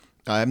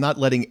I'm not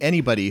letting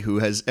anybody who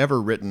has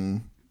ever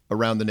written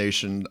around the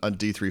nation on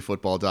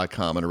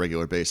D3Football.com on a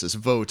regular basis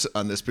vote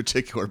on this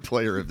particular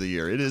player of the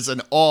year. It is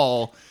an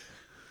all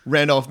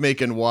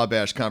Randolph-Macon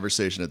Wabash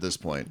conversation at this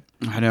point.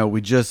 I know.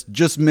 We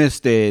just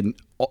missed an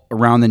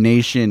around the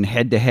nation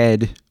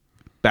head-to-head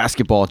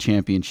basketball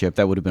championship.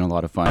 That would have been a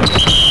lot of fun.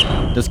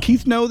 Does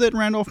Keith know that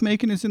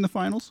Randolph-Macon is in the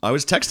finals? I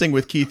was texting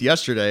with Keith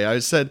yesterday. I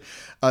said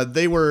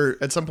they were,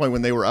 at some point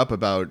when they were up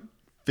about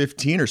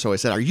 15 or so, I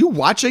said, "Are you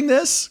watching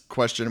this?" ?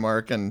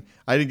 And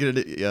I didn't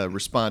get a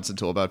response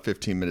until about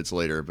 15 minutes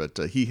later, but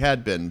he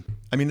had been.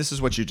 I mean, this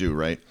is what you do,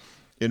 right?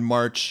 In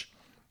March,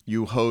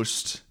 you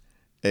host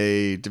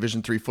a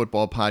Division III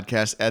football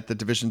podcast at the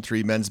Division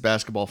III men's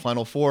basketball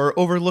Final Four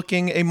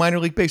overlooking a minor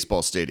league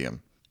baseball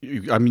stadium.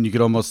 I mean, you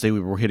could almost say we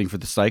were hitting for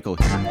the cycle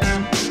here.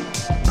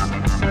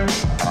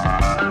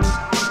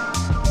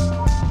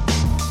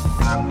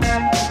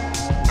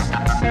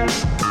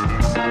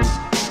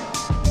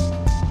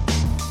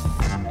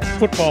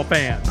 Football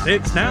fans,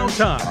 it's now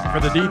time for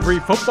the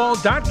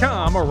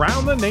D3Football.com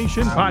Around the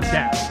Nation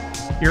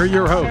podcast. Here are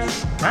your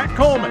hosts, Pat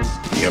Coleman.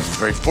 You have a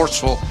very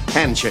forceful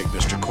handshake,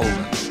 Mr.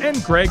 Coleman.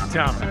 And Greg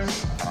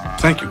Thomas.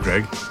 Thank you,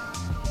 Greg.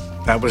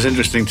 That was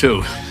interesting,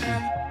 too.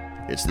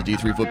 It's the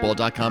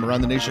D3Football.com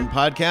Around the Nation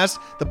podcast,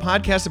 the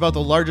podcast about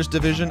the largest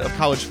division of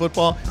college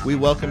football. We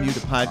welcome you to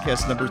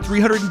podcast number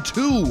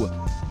 302.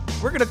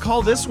 We're going to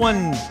call this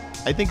one,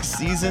 I think,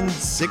 season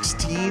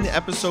 16,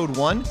 episode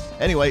 1.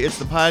 Anyway, it's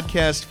the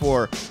podcast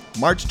for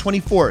March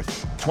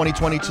 24th,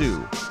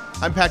 2022.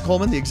 I'm Pat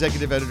Coleman, the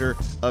executive editor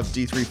of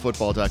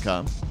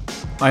D3Football.com.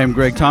 I am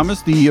Greg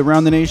Thomas, the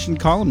Around the Nation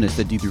columnist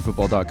at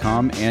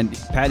D3Football.com. And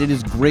Pat, it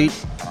is great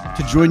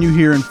to join you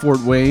here in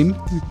Fort Wayne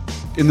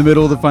in the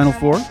middle of the Final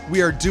Four.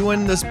 We are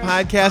doing this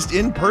podcast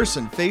in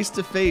person,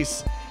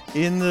 face-to-face,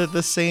 in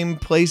the same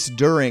place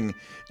during,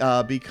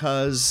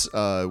 because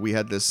we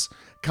had this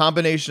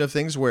combination of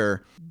things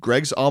where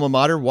Greg's alma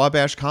mater,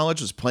 Wabash College,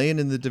 was playing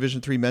in the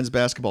Division III men's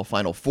basketball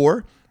Final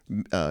Four.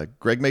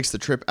 Greg makes the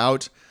trip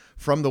out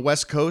from the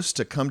West Coast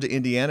to come to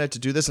Indiana to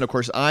do this. And of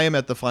course, I am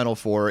at the Final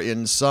Four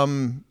in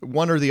some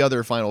one or the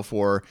other Final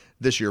Four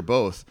this year,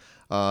 both,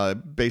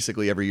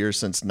 basically every year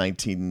since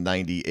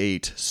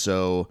 1998.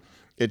 So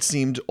it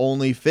seemed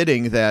only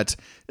fitting that,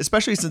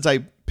 especially since I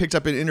picked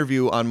up an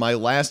interview on my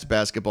last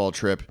basketball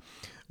trip,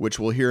 which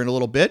we'll hear in a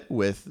little bit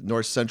with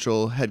North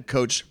Central head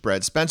coach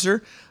Brad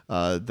Spencer,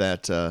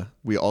 that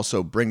we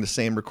also bring the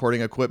same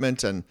recording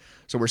equipment. And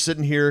so we're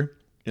sitting here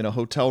in a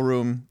hotel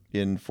room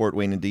in Fort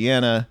Wayne,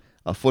 Indiana,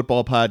 a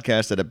football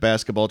podcast at a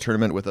basketball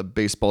tournament with a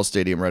baseball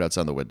stadium right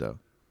outside the window.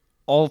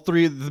 All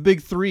three, the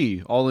big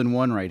three, all in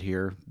one right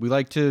here. We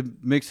like to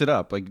mix it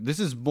up. Like, this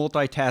is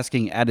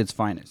multitasking at its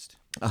finest.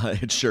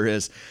 It sure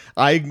is.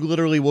 I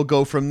literally will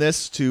go from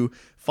this to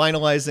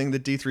finalizing the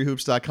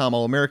D3Hoops.com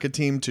All-America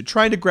team to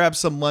trying to grab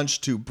some lunch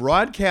to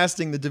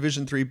broadcasting the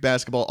Division III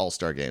basketball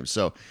All-Star game.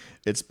 So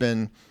it's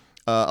been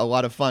a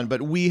lot of fun.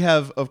 But we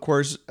have, of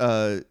course,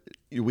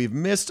 we've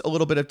missed a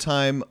little bit of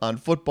time on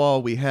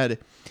football. We had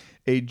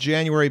a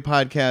January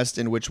podcast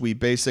in which we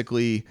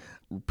basically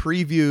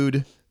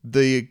previewed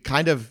the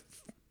kind of,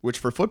 which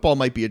for football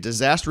might be a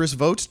disastrous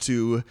vote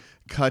to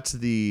cut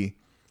the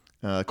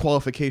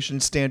qualification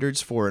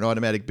standards for an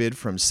automatic bid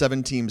from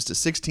 7 teams to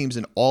 6 teams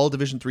in all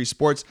Division III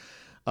sports.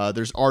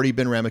 There's already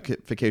been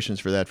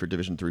ramifications for that for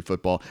Division III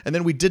football. And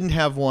then we didn't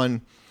have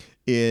one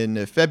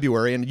in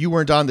February, and you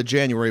weren't on the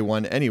January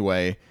one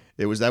anyway.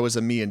 That was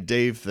a me and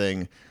Dave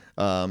thing.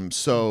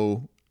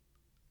 So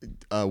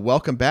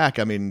welcome back.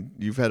 I mean,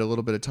 you've had a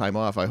little bit of time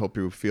off. I hope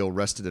you feel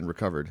rested and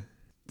recovered.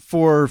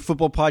 For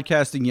football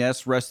podcasting,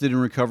 yes. Rested and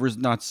recovered,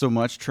 not so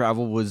much.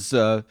 Travel was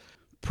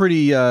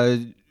pretty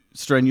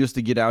strenuous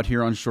to get out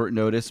here on short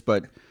notice,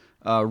 but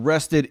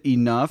rested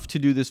enough to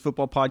do this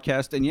football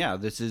podcast. And yeah,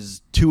 this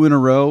is 2 in a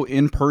row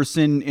in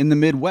person in the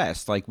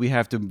Midwest. Like, we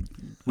have to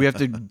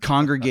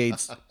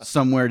congregate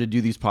somewhere to do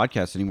these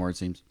podcasts anymore, it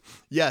seems.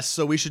 Yes,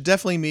 so we should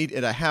definitely meet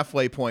at a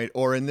halfway point,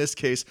 or in this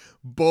case,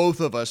 both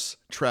of us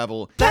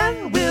travel.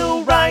 Then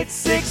we'll write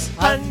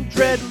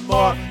 600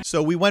 more.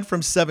 So we went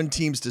from 7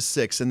 teams to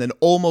 6, and then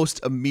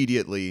almost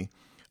immediately,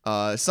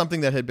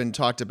 something that had been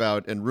talked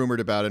about and rumored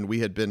about, and we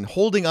had been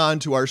holding on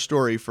to our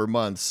story for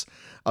months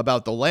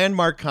about the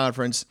Landmark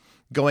Conference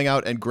going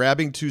out and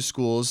grabbing 2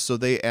 schools. So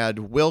they add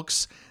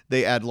Wilkes,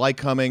 they add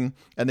Lycoming,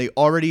 and they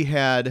already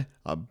had,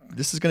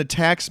 this is going to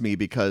tax me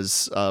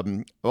because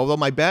although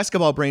my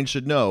basketball brain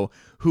should know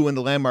who in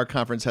the Landmark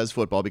Conference has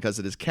football, because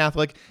it is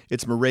Catholic,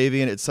 it's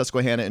Moravian, it's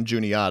Susquehanna, and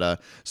Juniata.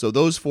 So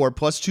those 4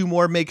 plus 2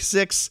 more make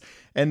 6.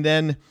 And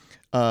then,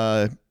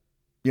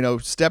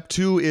 step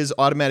 2 is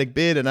automatic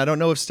bid, and I don't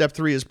know if step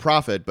 3 is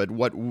profit, but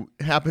what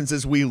happens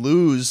is we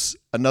lose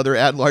another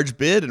at-large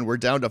bid, and we're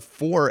down to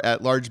 4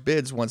 at-large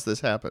bids once this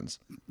happens.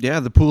 Yeah,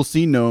 the Pool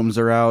C gnomes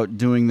are out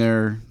doing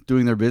their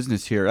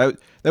business here.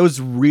 That was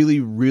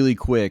really, really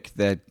quick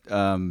that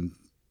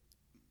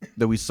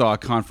we saw a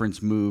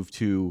conference move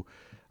to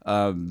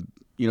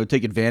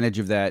take advantage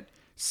of that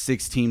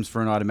 6 teams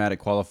for an automatic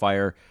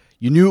qualifier.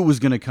 You knew it was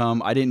going to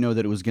come. I didn't know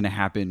that it was going to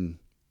happen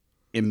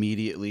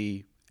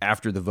immediately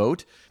after the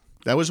vote.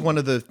 That was one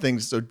of the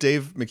things. So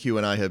Dave McHugh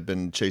and I have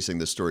been chasing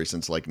this story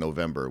since like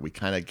November. We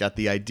kind of got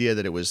the idea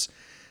that it was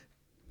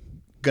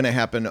going to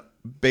happen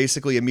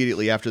basically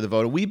immediately after the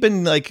vote. We've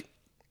been like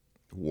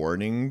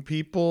warning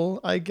people,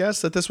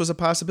 that this was a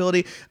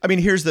possibility. I mean,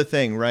 here's the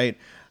thing, right?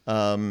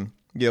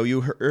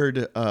 You heard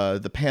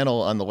the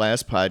panel on the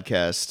last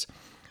podcast.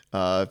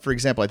 For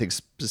example, I think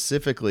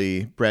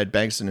specifically Brad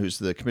Bankston, who's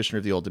the commissioner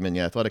of the Old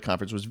Dominion Athletic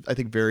Conference, was, I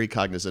think, very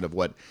cognizant of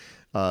what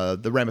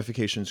the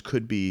ramifications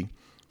could be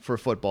for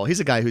football. He's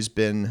a guy who's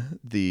been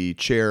the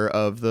chair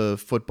of the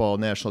Football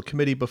National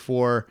Committee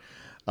before,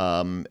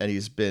 and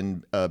he's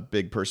been a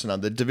big person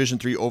on the Division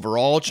III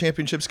Overall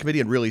Championships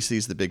Committee and really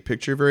sees the big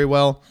picture very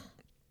well.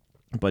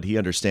 But he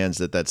understands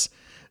that this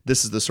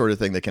is the sort of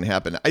thing that can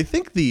happen. I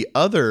think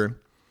there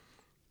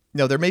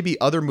may be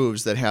other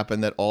moves that happen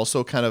that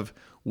also kind of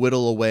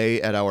whittle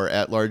away at our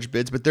at-large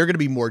bids, but they're going to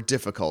be more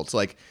difficult.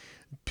 Like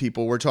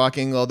people were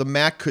talking, the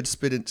MAC could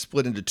split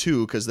into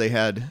two because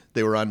they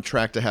were on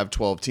track to have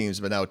 12 teams,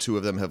 but now 2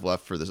 of them have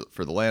left for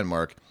the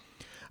landmark.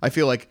 I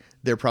feel like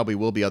there probably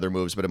will be other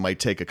moves, but it might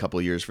take a couple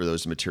of years for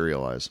those to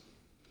materialize.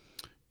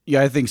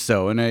 Yeah, I think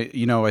so, and I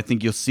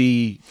think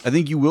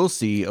you will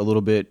see a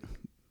little bit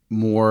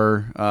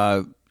more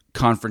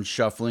conference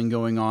shuffling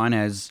going on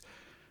as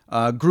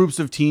groups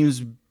of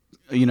teams,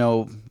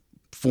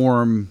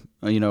 form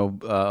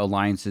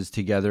alliances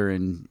together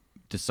and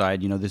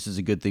decide, this is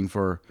a good thing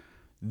for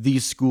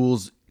these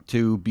schools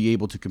to be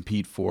able to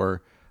compete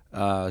for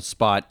a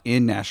spot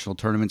in national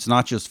tournaments,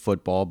 not just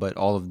football, but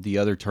all of the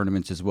other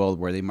tournaments as well,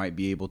 where they might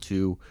be able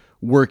to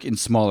work in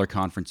smaller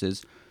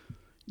conferences.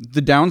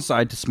 The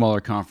downside to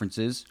smaller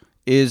conferences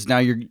is now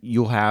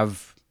you'll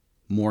have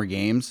more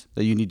games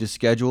that you need to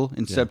schedule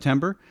in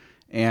September.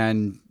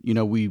 And,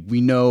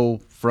 we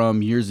know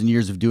from years and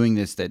years of doing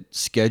this that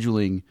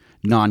scheduling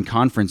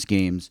non-conference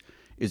games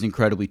is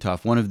incredibly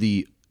tough. One of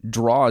the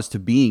draws to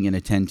being in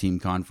a 10-team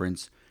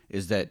conference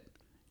is that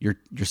your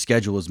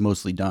schedule is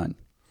mostly done.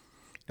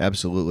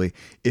 Absolutely.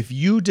 If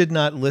you did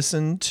not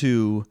listen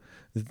to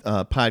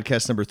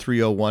podcast number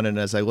 301, and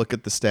as I look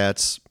at the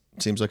stats,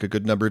 it seems like a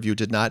good number of you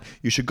did not,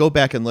 you should go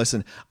back and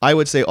listen. I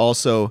would say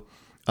also,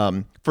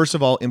 first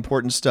of all,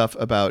 important stuff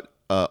about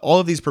all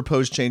of these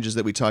proposed changes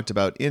that we talked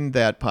about in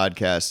that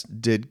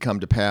podcast did come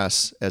to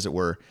pass, as it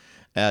were,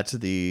 at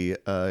the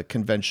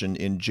convention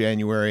in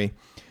January.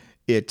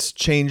 It's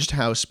changed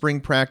how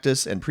spring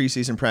practice and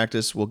preseason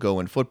practice will go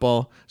in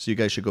football, so you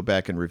guys should go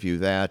back and review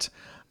that.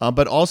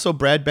 But also,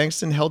 Brad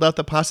Bankston held out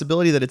the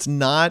possibility that it's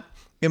not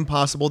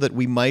impossible that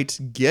we might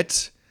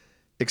get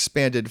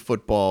expanded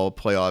football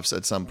playoffs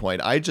at some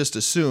point. I just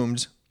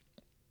assumed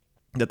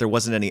that there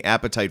wasn't any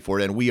appetite for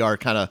it, and we are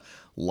kind of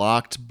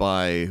locked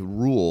by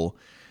rule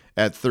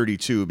at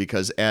 32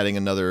 because adding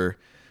another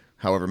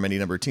however many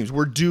number of teams,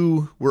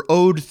 we're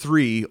owed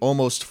 3,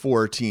 almost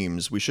 4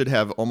 teams. We should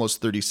have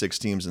almost 36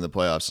 teams in the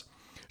playoffs.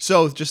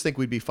 So just think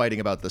we'd be fighting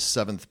about the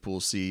 7th Pool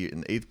C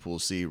and 8th Pool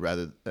C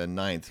rather than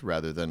 9th,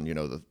 rather than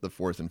the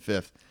 4th and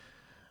 5th.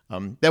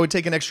 That would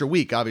take an extra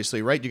week,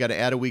 obviously, right? You got to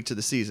add a week to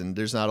the season.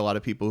 There's not a lot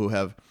of people who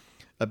have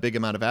a big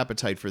amount of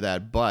appetite for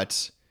that,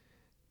 but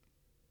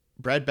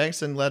Brad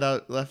Bankston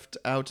left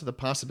out the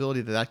possibility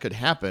that could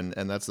happen,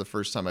 and that's the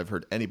first time I've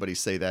heard anybody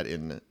say that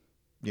in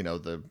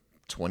the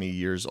 20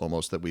 years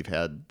almost that we've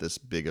had this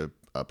big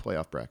a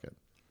playoff bracket.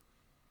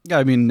 Yeah,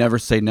 I mean, never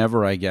say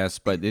never, I guess,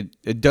 but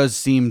it does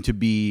seem to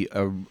be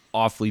a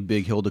awfully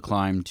big hill to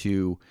climb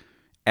to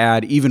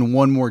add. Even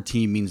one more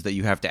team means that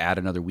you have to add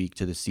another week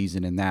to the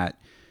season, and that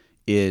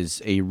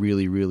is a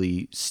really,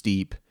 really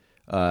steep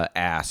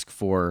ask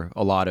for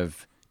a lot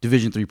of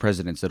Division III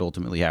presidents that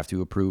ultimately have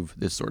to approve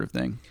this sort of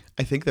thing.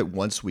 I think that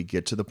once we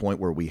get to the point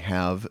where we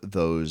have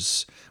that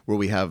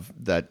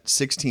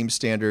 6-team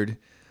standard,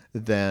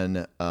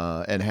 then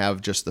and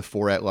have just the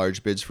 4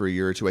 at-large bids for a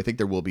year or two, I think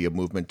there will be a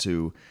movement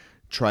to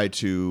try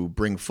to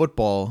bring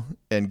football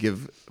and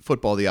give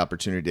football the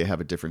opportunity to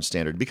have a different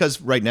standard. Because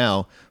right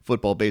now,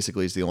 football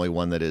basically is the only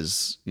one that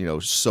is,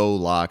 so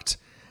locked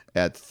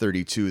at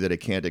 32 that it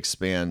can't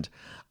expand.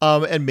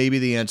 And maybe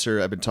the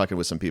answer, I've been talking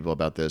with some people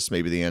about this,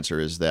 maybe the answer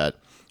is that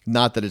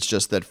not that it's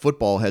just that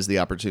football has the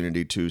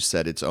opportunity to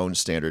set its own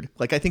standard.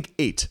 Like I think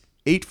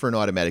 8 for an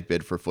automatic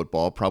bid for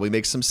football probably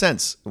makes some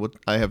sense.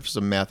 I have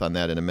some math on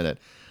that in a minute.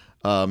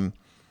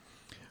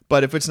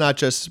 But if it's not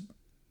just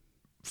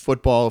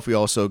football, if we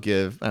also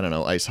give,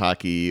 ice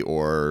hockey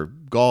or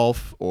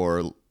golf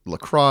or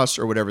lacrosse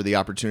or whatever the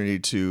opportunity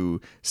to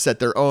set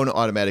their own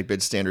automatic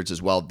bid standards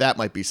as well, that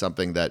might be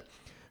something that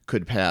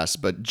could pass.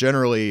 But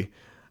generally,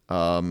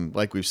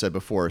 like we've said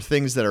before,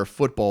 things that are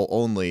football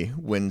only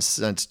when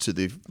sent to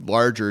the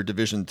larger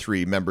Division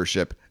III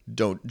membership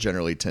don't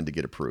generally tend to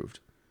get approved.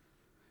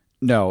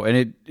 No,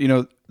 and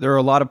there are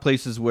a lot of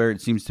places where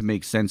it seems to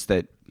make sense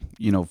that,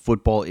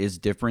 football is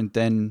different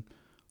than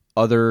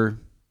other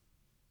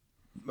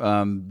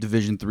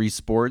Division III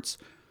sports,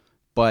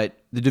 but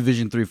the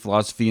Division III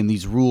philosophy and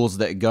these rules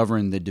that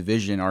govern the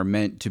division are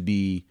meant to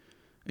be,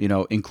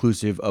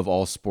 inclusive of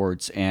all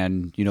sports,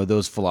 and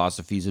those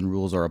philosophies and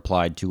rules are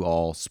applied to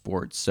all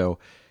sports. So,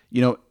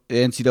 the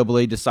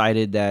NCAA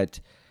decided that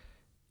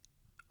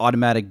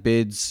automatic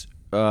bids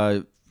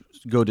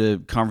go to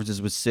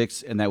conferences with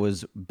 6, and that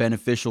was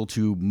beneficial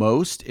to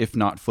most, if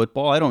not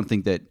football. I don't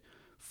think that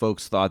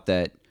folks thought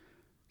that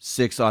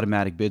 6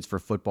 automatic bids for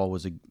football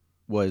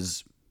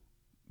was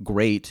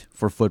great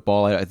for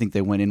football. I think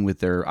they went in with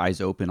their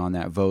eyes open on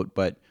that vote,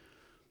 but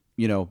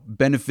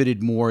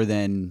benefited more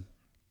than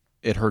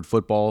it hurt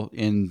football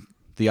in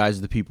the eyes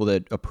of the people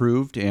that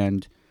approved.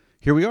 And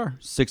here we are,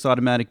 6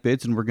 automatic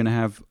bids, and we're going to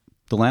have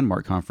the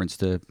Landmark Conference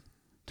to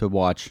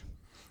watch.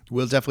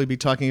 We'll definitely be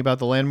talking about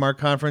the Landmark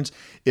Conference.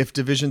 If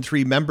Division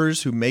III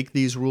members who make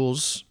these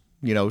rules,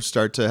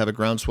 start to have a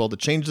groundswell to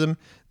change them,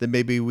 then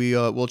maybe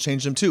we'll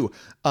change them too.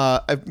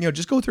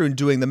 Just go through and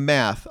doing the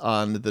math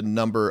on the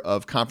number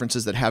of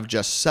conferences that have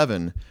just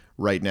 7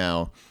 right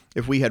now.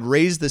 If we had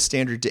raised the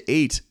standard to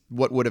 8,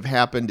 what would have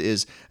happened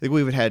is I think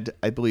we would have had,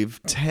 I believe,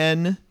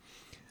 10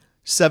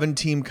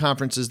 7-team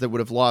conferences that would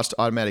have lost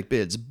automatic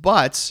bids.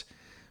 But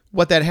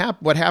what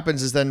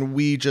happens is then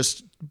we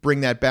just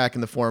bring that back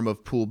in the form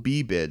of Pool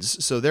B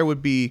bids. So there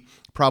would be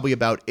probably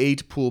about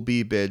 8 Pool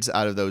B bids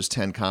out of those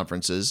 10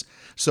 conferences.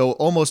 So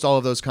almost all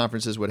of those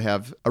conferences would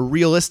have a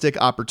realistic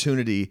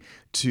opportunity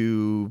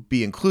to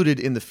be included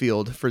in the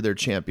field for their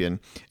champion.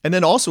 And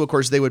then also, of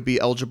course, they would be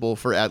eligible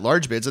for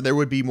at-large bids, and there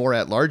would be more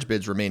at-large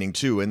bids remaining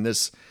too. In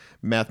this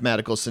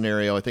mathematical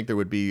scenario, I think there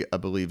would be, I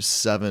believe,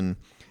 7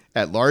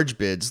 at-large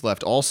bids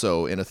left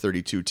also in a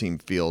 32-team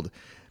field.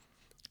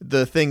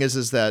 The thing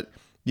is that,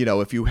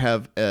 if you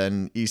have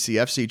an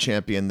ECFC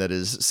champion that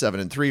is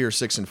 7-3 or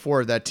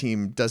 6-4, that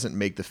team doesn't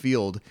make the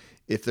field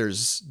if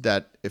there's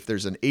an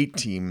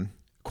 8-team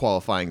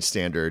qualifying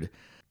standard.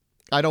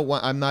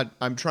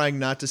 I'm trying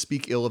not to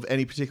speak ill of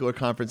any particular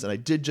conference, and I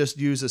did just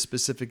use a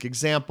specific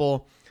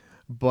example,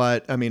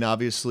 but I mean,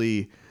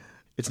 obviously,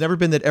 it's never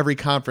been that every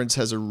conference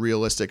has a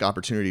realistic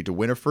opportunity to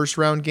win a first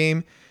round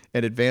game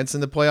and advance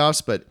in the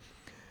playoffs, but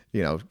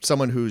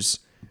someone who's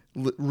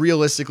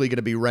realistically going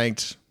to be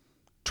ranked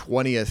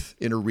 20th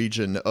in a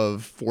region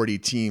of 40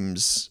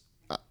 teams,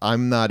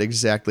 I'm not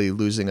exactly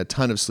losing a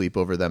ton of sleep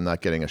over them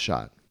not getting a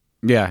shot.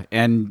 Yeah,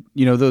 and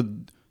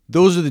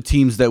those are the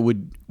teams that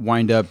would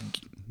wind up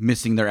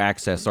missing their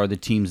access, are the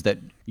teams that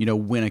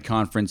win a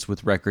conference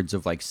with records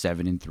of like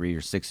 7-3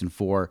 or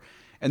 6-4,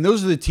 and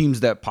those are the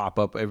teams that pop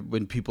up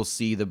when people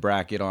see the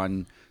bracket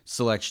on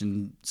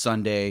Selection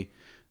Sunday.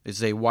 They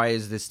say, "Why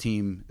is this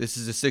team? This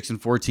is a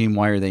 6-4 team.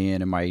 Why are they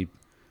in? And my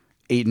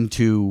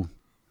 8-2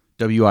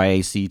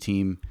 WIAC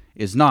team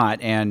is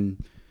not."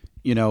 And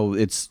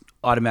it's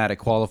automatic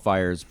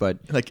qualifiers, but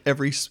like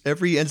every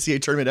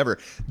NCAA tournament ever,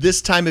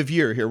 this time of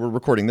year here, we're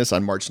recording this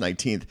on March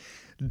 19th.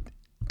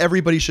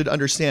 Everybody should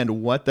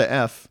understand what the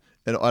F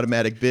an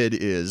automatic bid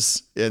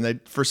is,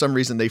 and for some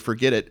reason they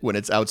forget it when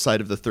it's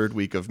outside of the 3rd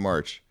week of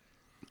March.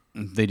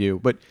 They do,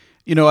 but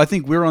I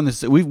think we're on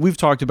this. We've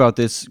talked about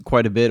this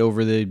quite a bit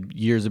over the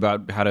years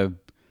about how to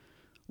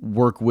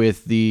work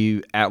with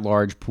the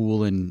at-large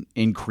pool and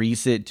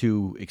increase it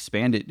to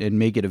expand it and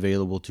make it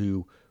available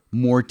to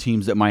more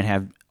teams that might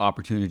have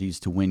opportunities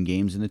to win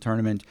games in the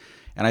tournament.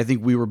 And I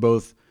think we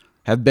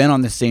have been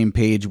on the same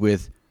page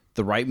with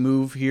the right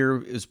move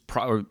here is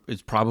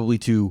probably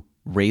to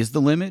raise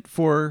the limit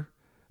for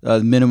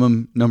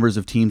minimum numbers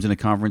of teams in a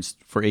conference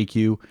for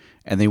AQ,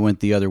 and they went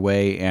the other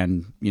way.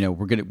 And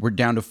we're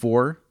down to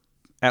 4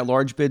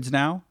 at-large bids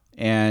now,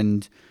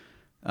 and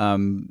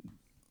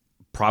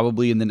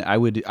probably I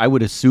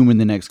would assume in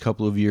the next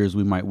couple of years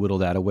we might whittle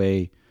that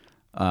away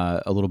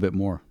a little bit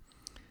more.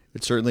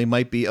 It certainly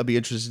might be. I'll be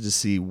interested to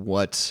see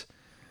what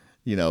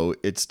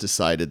it's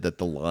decided that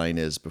the line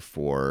is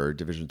before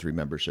Division III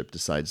membership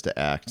decides to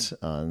act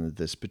on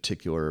this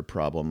particular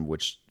problem,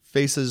 which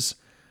faces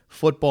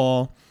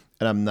football,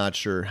 and I'm not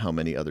sure how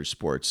many other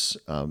sports.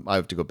 I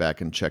have to go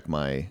back and check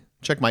my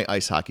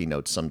ice hockey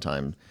notes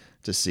sometime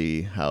to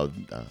see how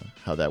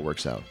that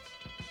works out.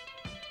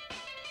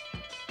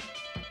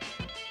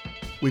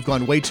 We've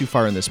gone way too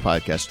far in this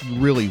podcast,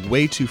 really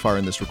way too far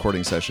in this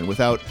recording session,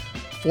 without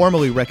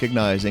formally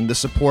recognizing the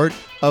support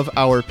of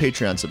our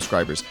Patreon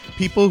subscribers.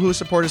 People who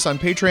support us on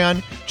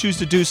Patreon choose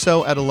to do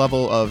so at a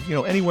level of,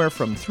 anywhere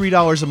from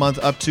 $3 a month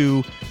up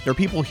to, there are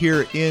people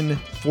here in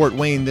Fort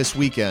Wayne this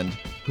weekend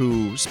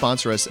who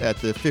sponsor us at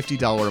the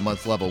 $50 a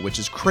month level, which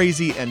is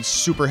crazy and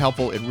super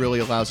helpful. It really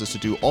allows us to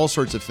do all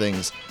sorts of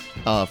things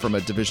from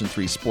a Division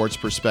III sports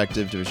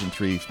perspective, Division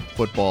III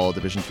football,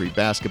 Division III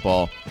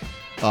basketball,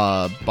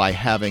 by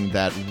having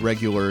that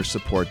regular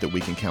support that we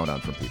can count on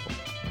from people.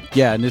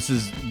 Yeah, and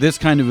this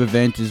kind of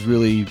event is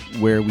really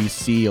where we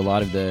see a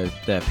lot of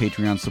that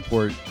Patreon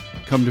support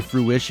come to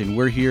fruition.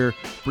 We're here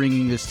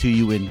bringing this to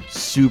you in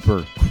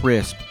super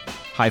crisp,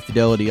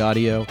 high-fidelity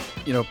audio.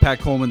 Pat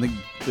Coleman,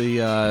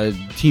 the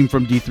team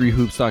from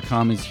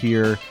D3Hoops.com is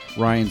here.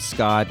 Ryan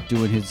Scott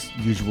doing his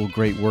usual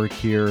great work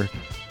here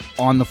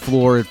on the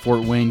floor at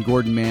Fort Wayne.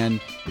 Gordon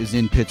Mann is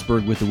in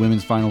Pittsburgh with the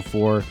women's Final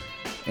Four.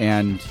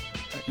 And,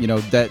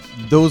 that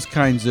those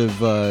kinds of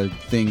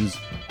things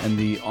and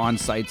the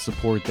on-site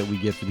support that we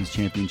get for these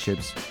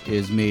championships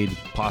is made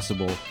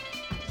possible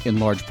in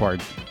large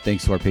part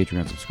thanks to our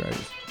Patreon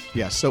subscribers.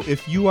 Yeah, so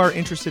if you are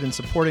interested in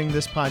supporting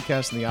this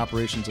podcast and the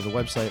operations of the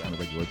website on a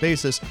regular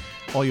basis,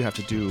 all you have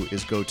to do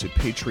is go to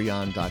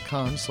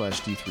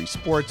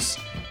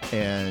patreon.com/D3Sports,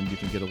 and you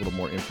can get a little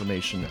more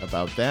information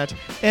about that.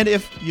 And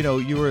if,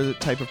 you are the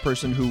type of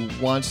person who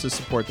wants to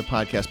support the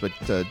podcast but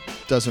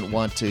doesn't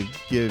want to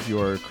give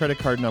your credit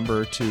card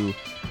number to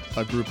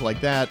a group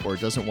like that, or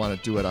doesn't want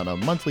to do it on a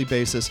monthly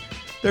basis,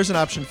 there's an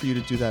option for you to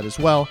do that as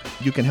well.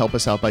 You can help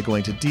us out by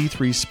going to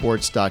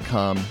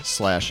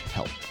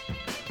d3sports.com/help.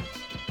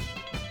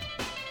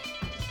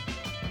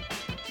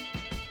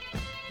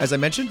 As I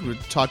mentioned, we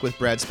talked with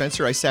Brad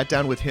Spencer. I sat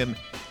down with him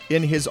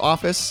in his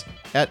office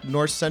at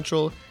North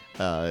Central,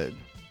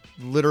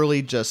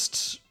 literally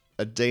just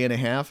a day and a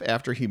half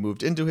after he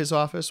moved into his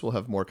office. We'll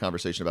have more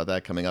conversation about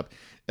that coming up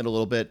in a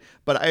little bit.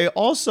 But I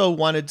also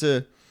wanted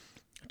to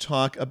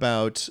talk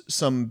about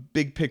some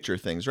big picture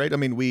things, right? I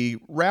mean,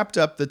 we wrapped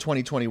up the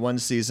 2021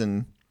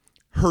 season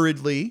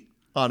hurriedly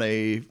on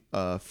a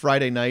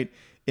Friday night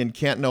in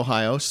Canton,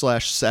 Ohio,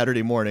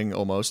 /Saturday morning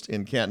almost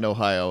in Canton,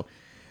 Ohio.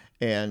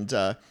 And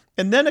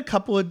then a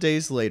couple of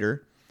days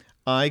later,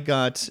 I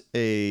got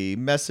a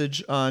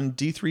message on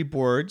D3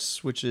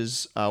 Boards, which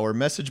is our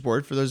message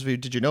board. For those of you,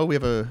 did you know we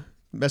have a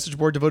message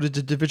board devoted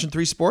to Division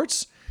III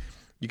sports?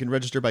 You can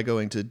register by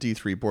going to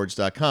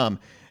d3boards.com,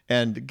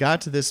 and got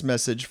this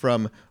message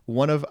from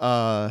one of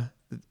a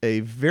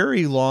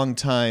very long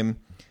time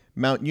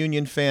Mount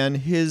Union fan.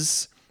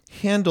 His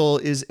handle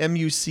is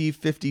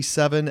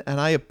MUC57, and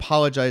I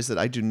apologize that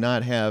I do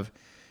not have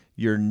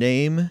your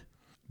name,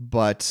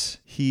 but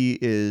he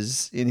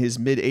is in his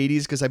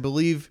mid-80s, because I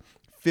believe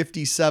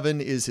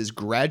 57 is his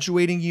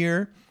graduating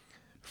year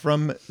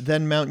from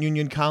then Mount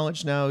Union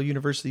College, now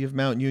University of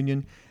Mount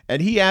Union.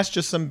 And he asked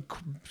just some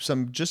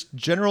just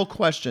general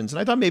questions, and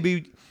I thought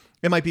maybe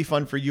it might be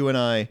fun for you and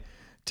I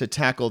to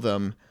tackle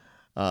them.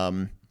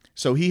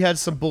 So he had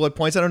some bullet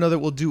points. I don't know that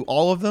we'll do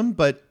all of them,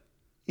 but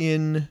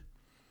in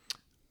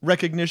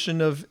recognition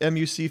of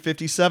MUC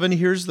 57,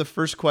 here's the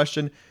first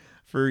question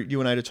for you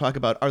and I to talk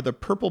about. Are the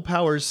Purple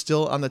Powers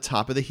still on the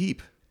top of the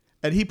heap?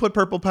 And he put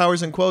Purple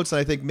Powers in quotes, and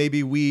I think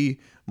maybe we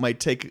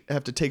might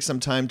have to take some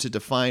time to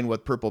define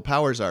what Purple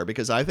Powers are,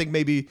 because I think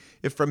maybe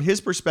if from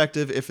his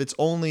perspective, if it's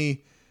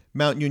only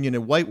Mount Union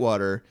and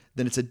Whitewater,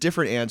 then it's a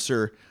different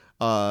answer.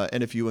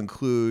 And if you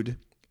include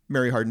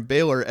Mary Hardin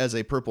Baylor as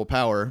a Purple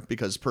Power,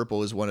 because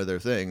purple is one of their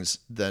things,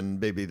 then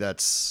maybe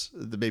that's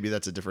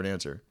a different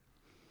answer.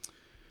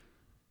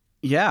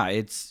 Yeah,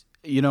 it's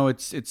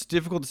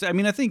difficult to say. I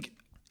mean, I think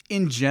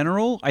in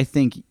general,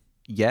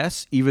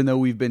 yes, even though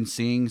we've been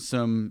seeing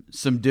some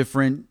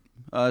different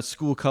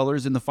school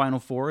colors in the Final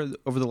Four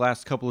over the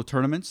last couple of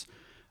tournaments.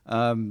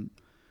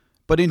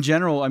 But in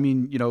general, I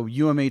mean,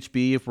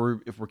 UMHB, if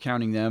we're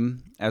counting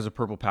them as a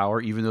Purple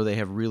Power, even though they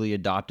have really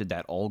adopted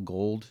that all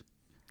gold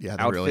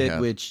outfit, really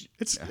have. Which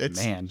it's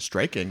man,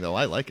 striking though.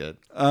 I like it.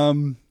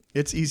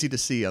 It's easy to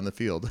see on the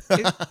field.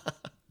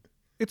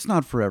 It's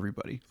not for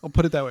everybody. I'll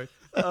put it that way.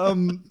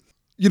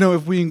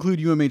 If we include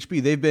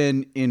UMHB, they've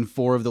been in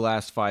 4 of the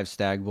last 5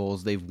 Stag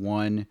Bowls. They've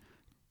won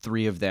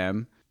 3 of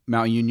them.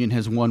 Mount Union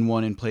has won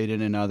 1 and played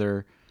in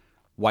another.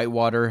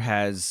 Whitewater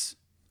has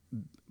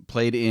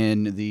played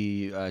in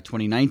the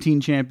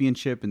 2019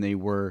 championship, and they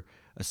were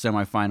a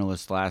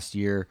semifinalist last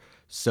year.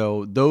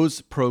 So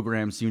those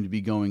programs seem to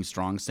be going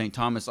strong. St.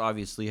 Thomas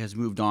obviously has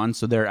moved on,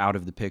 so they're out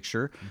of the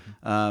picture.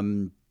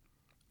 Mm-hmm.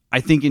 I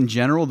think in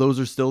general, those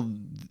are still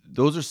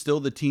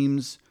the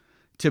teams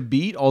to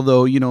beat,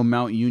 although,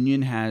 Mount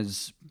Union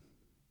has,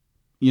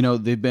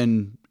 they've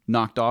been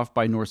knocked off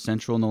by North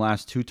Central in the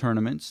last 2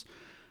 tournaments.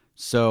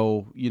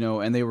 So,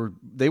 and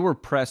they were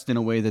pressed in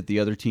a way that the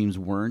other teams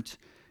weren't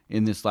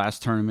in this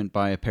last tournament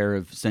by a pair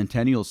of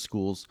Centennial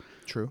schools.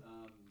 True.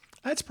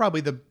 That's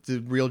probably the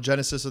real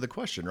genesis of the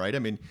question, right? I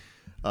mean,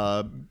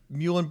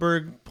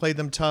 Muhlenberg played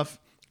them tough.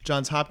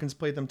 Johns Hopkins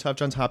played them tough.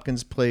 Johns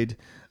Hopkins played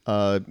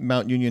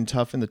Mount Union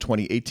tough in the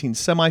 2018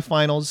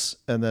 semifinals,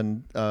 and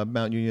then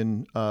Mount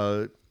Union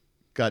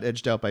got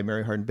edged out by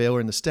Mary Hardin Baylor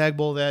in the Stag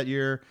Bowl that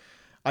year.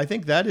 I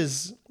think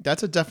that's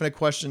a definite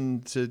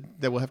question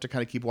that we'll have to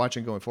kind of keep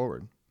watching going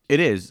forward. It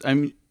is. I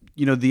mean,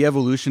 the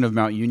evolution of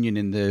Mount Union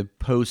in the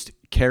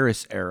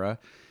post-Karras era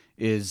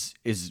is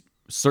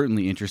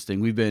certainly interesting.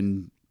 We've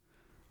been,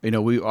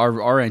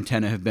 our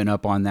antenna have been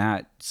up on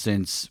that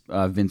since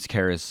Vince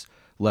Karras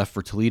left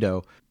for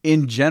Toledo.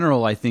 In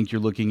general, I think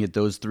you're looking at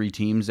those 3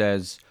 teams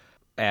as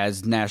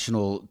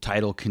national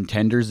title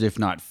contenders, if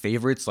not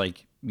favorites.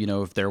 Like,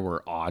 if there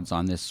were odds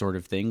on this sort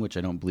of thing, which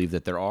I don't believe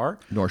that there are,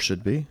 nor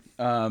should be.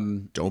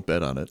 Don't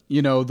bet on it.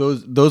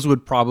 Those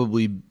would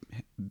probably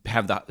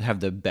have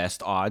the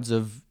best odds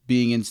of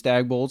being in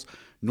Stag Bowls.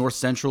 North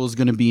Central is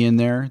going to be in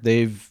there.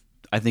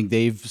 I think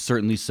they've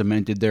certainly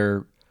cemented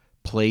their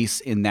place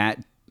in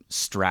that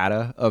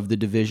strata of the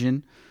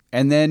division.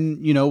 And then,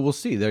 we'll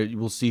see.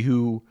 We'll see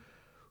who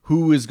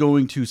is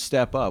going to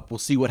step up. We'll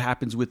see what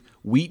happens with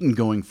Wheaton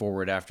going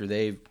forward after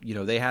they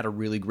had a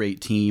really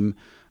great team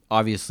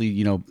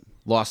obviously,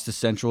 lost to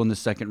Central in the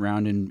second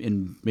round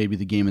in maybe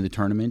the game of the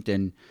tournament.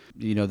 And,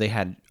 they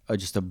had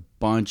just a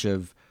bunch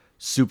of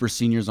super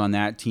seniors on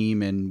that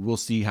team, and we'll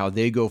see how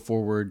they go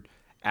forward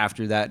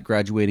after that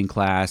graduating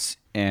class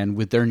and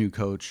with their new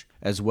coach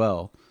as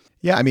well.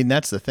 Yeah, I mean,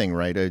 that's the thing,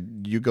 right?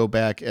 You go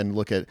back and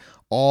look at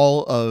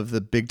all of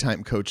the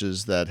big-time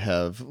coaches that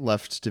have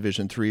left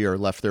Division III or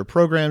left their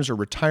programs or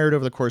retired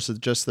over the course of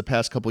just the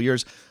past couple of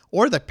years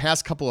or the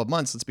past couple of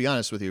months, let's be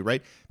honest with you,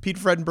 right? Pete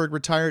Fredenberg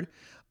retired.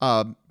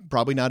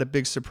 Probably not a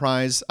big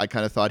surprise. I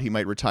kind of thought he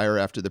might retire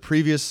after the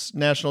previous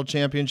national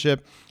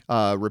championship,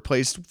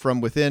 replaced from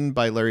within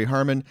by Larry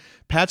Harmon.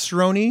 Pat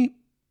Cerrone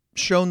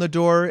shown the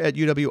door at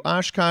UW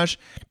Oshkosh.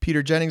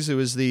 Peter Jennings, who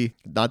is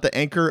not the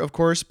anchor, of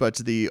course, but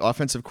the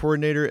offensive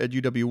coordinator at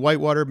UW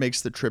Whitewater,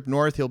 makes the trip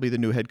north. He'll be the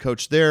new head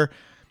coach there,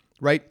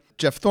 right?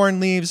 Jeff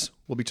Thorne leaves.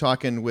 We'll be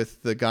talking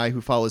with the guy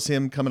who follows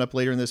him coming up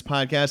later in this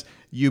podcast.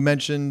 You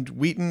mentioned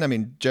Wheaton. I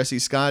mean, Jesse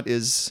Scott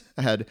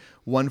had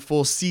one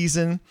full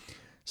season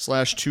 /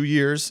 2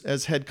 years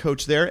as head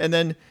coach there. And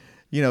then,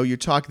 you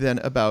talk then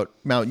about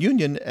Mount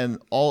Union,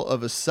 and all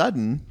of a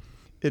sudden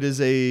it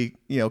is a,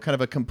 kind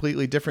of a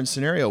completely different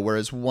scenario.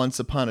 Whereas once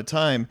upon a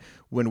time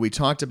when we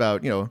talked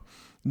about,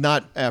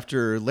 not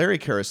after Larry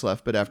Karras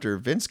left, but after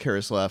Vince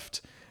Karras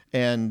left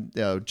and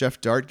Jeff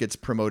Dart gets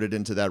promoted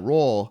into that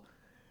role,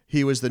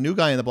 he was the new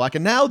guy on the block.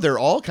 And now they're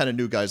all kind of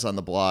new guys on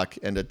the block.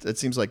 And it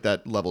seems like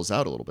that levels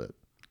out a little bit.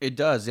 It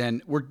does,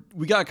 and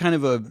we got kind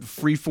of a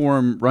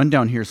free-form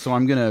rundown here, so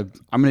I'm gonna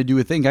do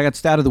a thing. I got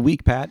stat of the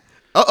week, Pat.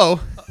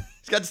 Uh-oh.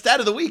 He's got stat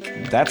of the week.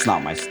 That's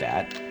not my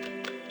stat.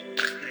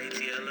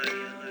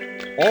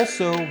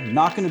 Also,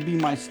 not gonna be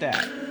my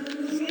stat.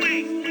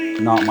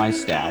 Not my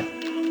stat.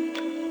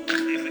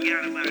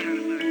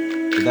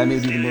 But that may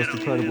be the most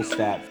incredible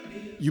stat.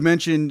 You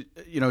mentioned,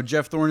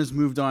 Jeff Thorne has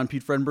moved on.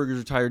 Pete Fredenberg is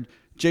retired.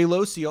 Jay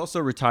Losi also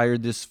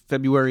retired this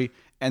February.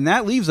 And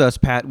that leaves us,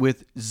 Pat,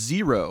 with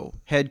 0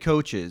 head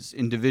coaches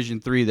in Division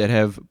III that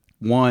have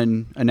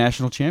won a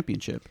national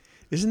championship.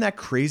 Isn't that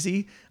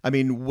crazy? I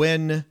mean,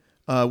 when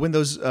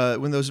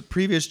those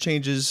previous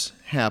changes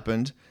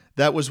happened,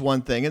 that was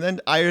one thing. And then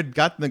I had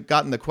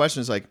gotten the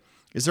questions like,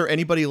 is there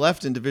anybody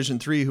left in Division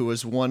III who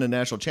has won a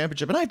national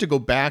championship? And I have to go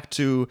back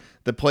to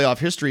the playoff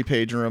history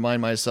page and remind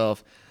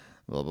myself,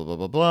 blah, blah, blah,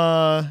 blah,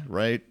 blah,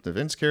 right? The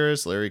Vince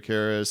Karras, Larry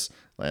Karras,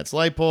 Lance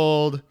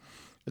Leipold,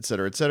 et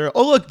cetera, et cetera.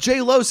 Oh, look, Jay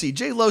Losi.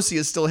 Jay Losi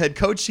is still head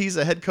coach. He's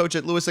a head coach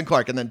at Lewis and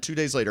Clark. And then 2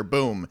 days later,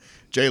 boom,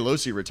 Jay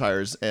Losi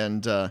retires.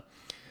 And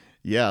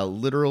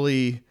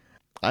literally,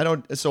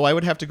 so I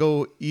would have to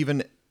go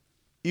even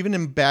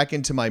back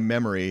into my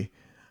memory.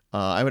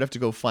 I would have to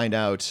go find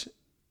out.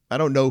 I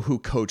don't know who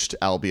coached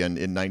Albion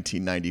in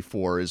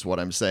 1994 is what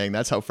I'm saying.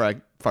 That's how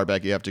far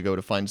back you have to go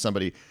to find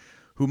somebody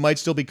who might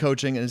still be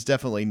coaching and is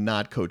definitely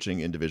not coaching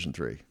in Division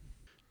III.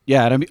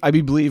 Yeah, and I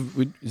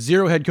believe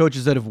 0 head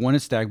coaches that have won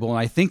a Stag Bowl, and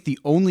I think the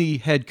only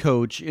head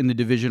coach in the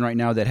division right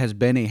now that has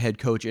been a head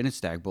coach in a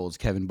Stag Bowl is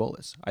Kevin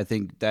Bullis. I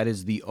think that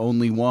is the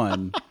only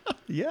one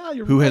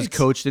who has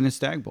coached in a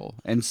Stag Bowl.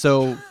 And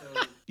so,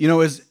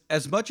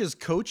 as much as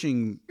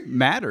coaching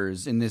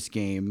matters in this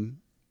game,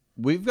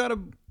 we've got a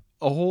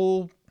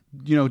whole,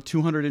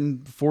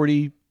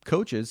 240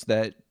 coaches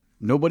that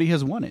nobody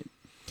has won it.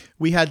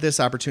 We had this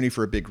opportunity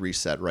for a big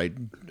reset, right?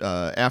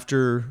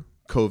 After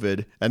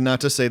COVID, and not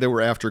to say that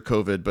we're after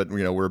COVID, but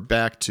we're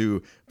back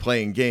to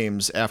playing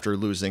games after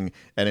losing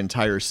an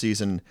entire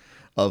season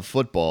of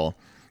football.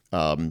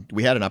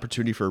 We had an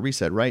opportunity for a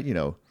reset, right?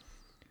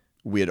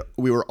 We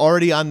were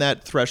already on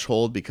that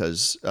threshold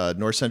because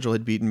North Central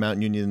had beaten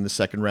Mount Union in the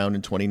second round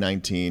in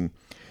 2019,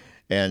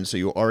 and so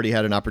you already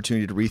had an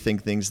opportunity to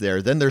rethink things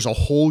there. Then there's a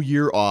whole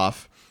year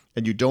off,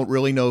 and you don't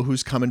really know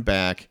who's coming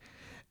back,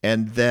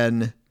 and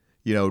then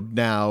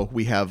now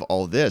we have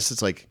all this.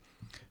 It's like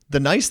the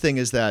nice thing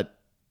is that,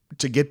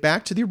 to get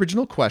back to the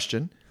original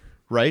question,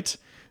 right?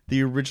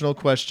 The original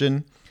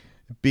question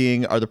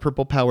being, are the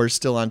Purple Powers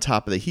still on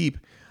top of the heap?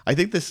 I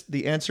think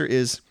the answer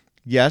is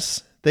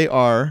yes, they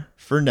are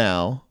for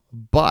now,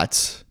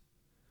 but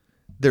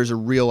there's a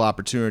real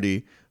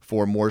opportunity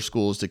for more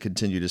schools to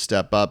continue to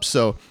step up.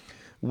 So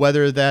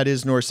whether that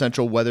is North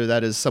Central, whether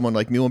that is someone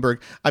like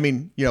Muhlenberg, I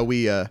mean,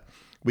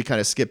 we kind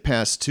of skipped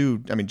past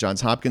too. I mean, Johns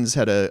Hopkins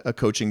had a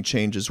coaching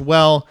change as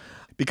well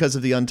because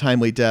of the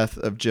untimely death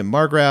of Jim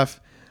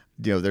Margraf.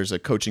 There's a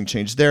coaching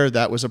change there.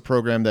 That was a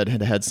program that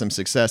had some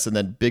success and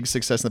then big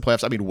success in the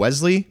playoffs. I mean,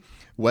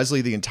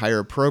 Wesley, the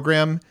entire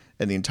program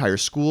and the entire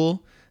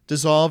school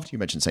dissolved. You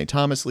mentioned St.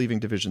 Thomas leaving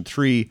Division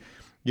III.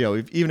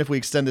 Even if we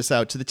extend this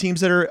out to the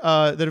teams that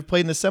have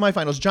played in the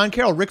semifinals, John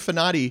Carroll, Rick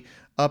Finati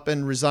up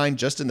and resigned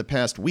just in the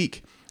past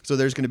week. So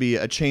there's going to be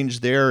a change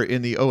there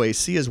in the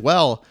OAC as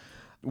well,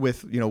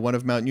 with one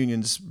of Mount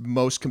Union's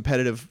most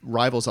competitive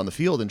rivals on the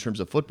field in terms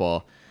of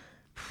football.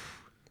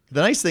 The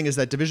nice thing is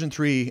that Division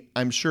III,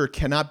 I'm sure,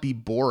 cannot be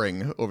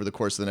boring over the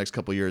course of the next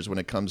couple of years when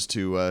it comes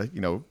to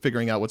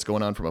figuring out what's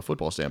going on from a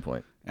football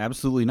standpoint.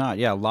 Absolutely not.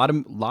 Yeah, a lot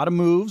of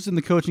moves in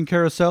the coaching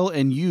carousel,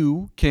 and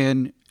you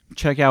can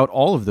check out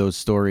all of those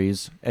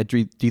stories at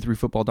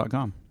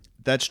d3football.com.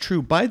 That's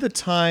true. By the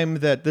time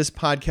that this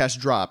podcast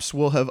drops,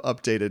 we'll have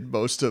updated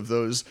most of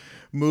those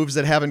moves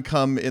that haven't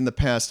come in the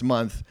past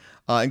month,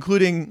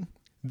 including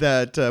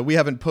that we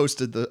haven't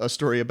posted a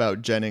story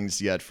about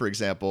Jennings yet, for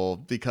example,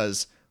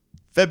 because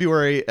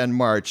February and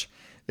March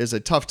is a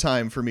tough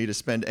time for me to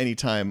spend any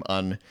time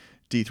on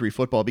D3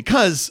 football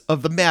because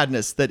of the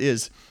madness that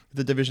is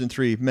the Division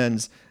III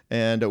men's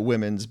and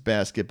women's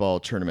basketball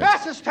tournament.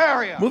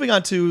 Moving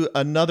on to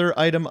another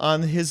item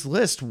on his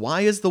list.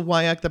 Why is the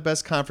WIAC the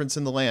best conference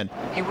in the land?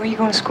 Hey, where are you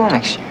going to school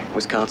next year?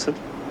 Wisconsin.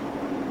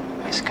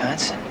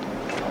 Wisconsin.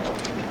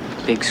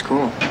 Big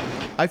school.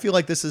 I feel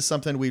like this is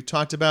something we've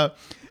talked about,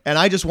 and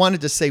I just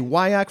wanted to say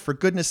WIAC, for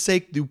goodness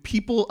sake. Do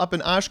people up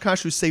in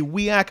Oshkosh who say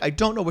WIAC, I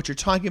don't know what you're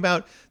talking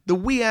about. The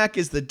WIAC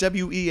is the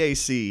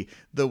WEAC,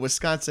 the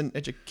Wisconsin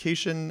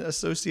Education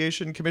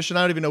Association Commission.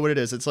 I don't even know what it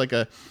is. It's like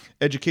a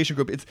education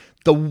group. It's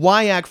the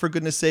WIAC, for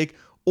goodness sake,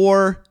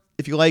 or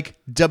if you like,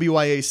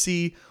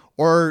 WIAC,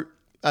 or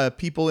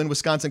people in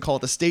Wisconsin call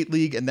it the State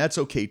League, and that's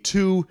okay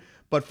too.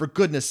 But for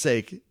goodness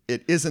sake,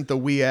 it isn't the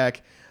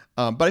WIAC.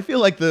 But I feel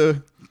like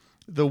the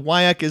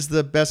WIAC is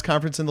the best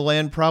conference in the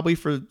land, probably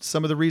for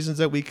some of the reasons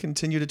that we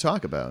continue to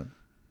talk about.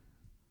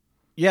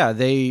 Yeah,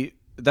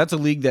 that's a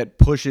league that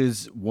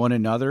pushes one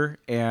another,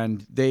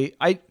 and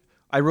I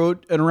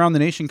wrote an Around the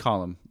Nation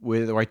column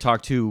where I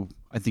talked to,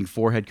 I think,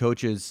 4 head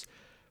coaches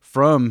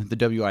from the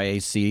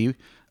WIAC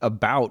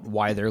about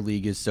why their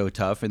league is so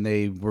tough, and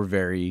they were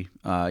very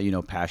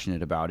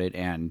passionate about it,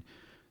 and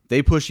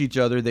they push each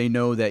other. They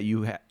know that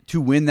to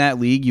win that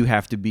league, you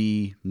have to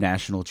be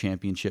national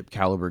championship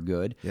caliber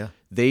good. Yeah.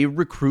 They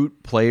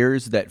recruit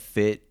players that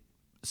fit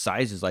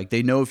sizes. Like,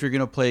 they know if you're going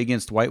to play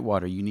against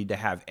Whitewater, you need to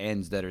have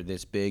ends that are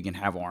this big and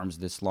have arms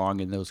this long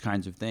and those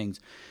kinds of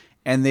things.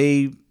 And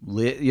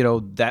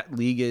that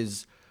league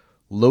is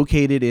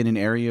located in an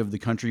area of the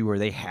country where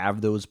they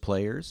have those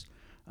players.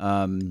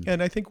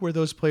 And I think where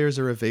those players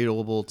are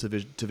available to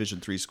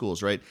Division III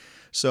schools, right?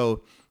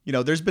 So,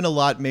 there's been a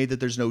lot made that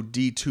there's no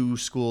D2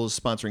 schools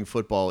sponsoring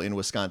football in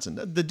Wisconsin.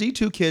 The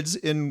D2 kids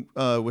in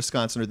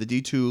Wisconsin, or the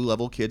D2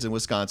 level kids in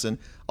Wisconsin,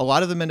 a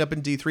lot of them end up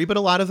in D3, but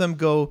a lot of them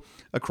go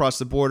across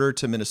the border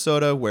to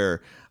Minnesota,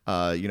 where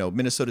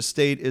Minnesota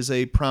State is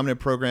a prominent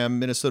program.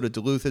 Minnesota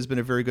Duluth has been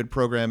a very good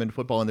program in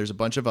football, and there's a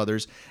bunch of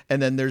others.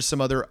 And then there's some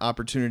other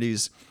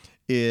opportunities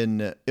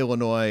in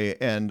Illinois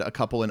and a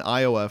couple in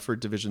Iowa for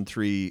Division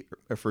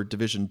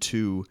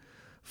II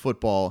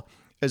football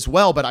as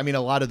well. But I mean,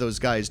 a lot of those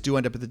guys do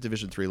end up at the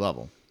Division III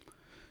level.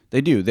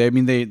 They do.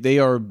 They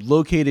are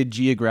located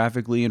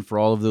geographically, and for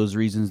all of those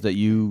reasons that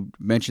you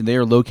mentioned, they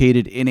are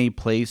located in a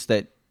place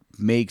that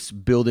makes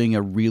building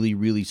a really,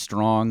 really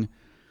strong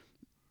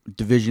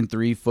Division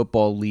III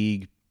football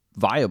league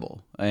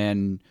viable.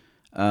 And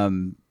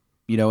and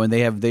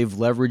they've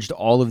leveraged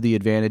all of the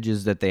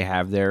advantages that they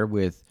have there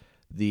with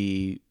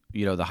the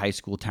high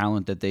school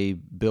talent that they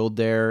build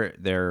there,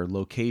 their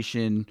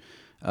location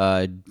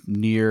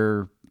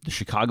near the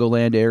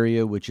Chicagoland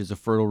area, which is a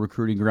fertile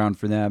recruiting ground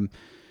for them.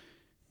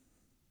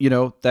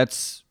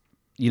 That's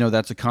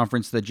a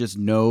conference that just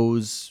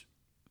knows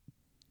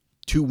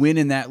to win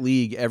in that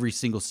league every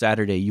single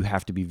Saturday, you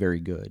have to be very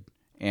good.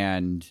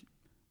 And,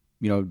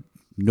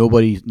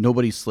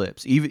 nobody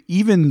slips.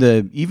 Even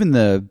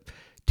the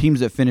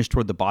teams that finish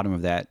toward the bottom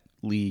of that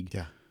league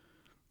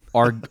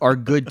are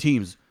good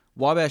teams.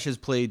 Wabash has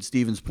played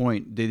Stevens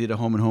Point. They did a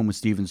home and home with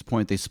Stevens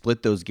Point. They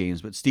split those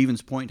games, but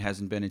Stevens Point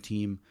hasn't been a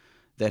team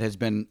that has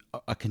been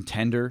a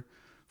contender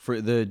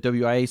for the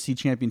WIAC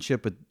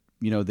championship, but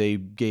they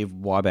gave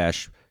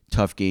Wabash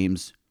tough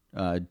games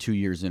 2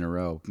 years in a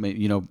row.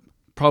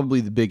 Probably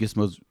the biggest,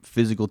 most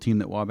physical team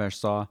that Wabash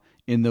saw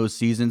in those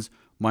seasons,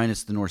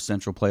 minus the North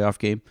Central playoff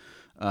game.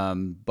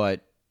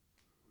 But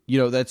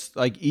that's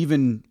like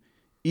even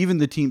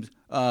the teams.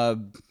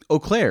 Eau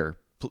Claire,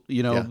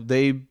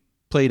 they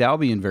played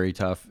Albion very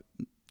tough.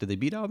 Did they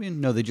beat Albion?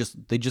 No, they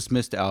just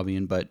missed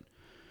Albion. But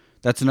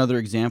that's another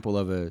example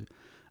of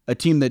a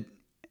team that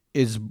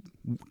is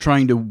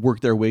trying to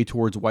work their way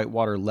towards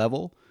Whitewater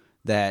level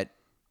that,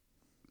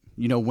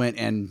 went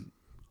and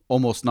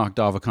almost knocked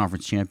off a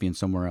conference champion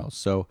somewhere else.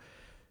 So,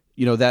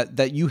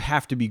 that you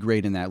have to be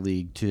great in that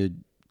league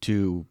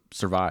to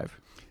survive.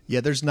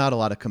 Yeah, there's not a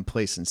lot of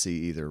complacency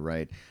either,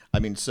 right? I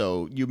mean,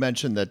 so you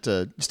mentioned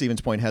that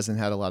Stevens Point hasn't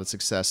had a lot of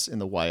success in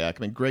the WIAC. I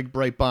mean, Greg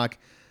Breitbach,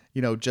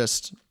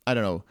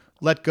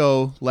 let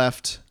go,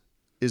 left,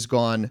 is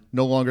gone,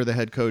 no longer the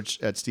head coach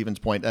at Stevens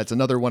Point. That's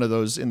another one of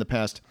those in the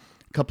past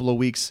couple of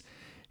weeks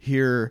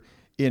here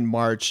in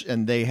March,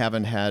 and they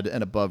haven't had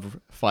an above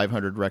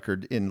 500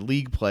 record in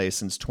league play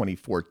since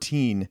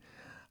 2014.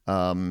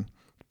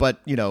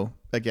 But,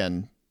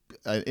 again,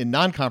 in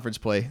non-conference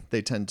play,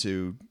 they tend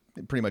to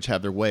pretty much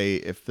have their way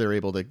if they're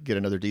able to get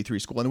another D3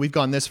 school. And we've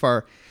gone this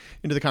far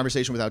into the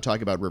conversation without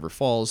talking about River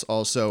Falls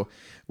also,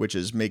 which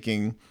is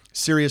making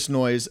serious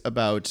noise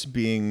about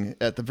being,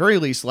 at the very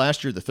least,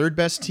 last year, the third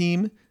best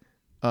team.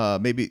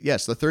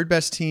 The third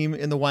best team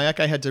in the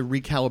WIAC. I had to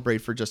recalibrate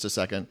for just a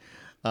second.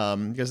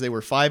 because they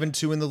were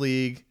 5-2 in the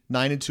league,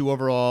 9-2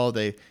 overall.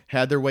 They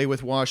had their way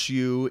with Wash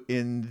U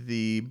in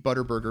the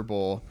Butterburger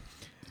Bowl.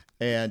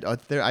 And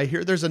I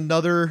hear there's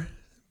another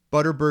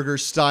Butterburger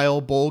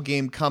style bowl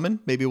game coming.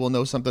 Maybe we'll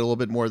know something a little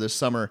bit more this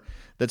summer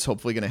that's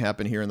hopefully going to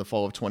happen here in the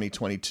fall of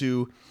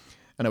 2022.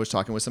 And I was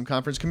talking with some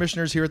conference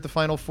commissioners here at the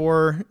Final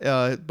Four,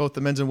 both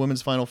the men's and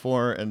women's Final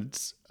Four,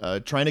 and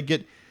trying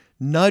to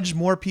nudge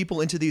more people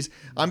into these.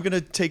 I'm going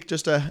to take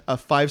just a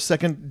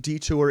 5-second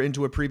detour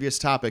into a previous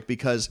topic,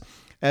 because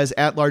as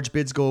at-large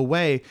bids go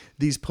away,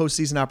 these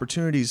postseason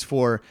opportunities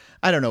for,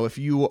 I don't know, if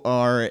you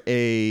are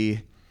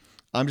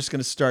I'm just going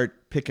to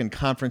start picking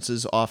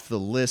conferences off the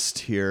list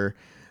here.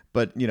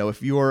 But,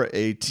 if you're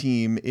a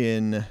team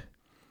in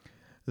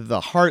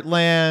the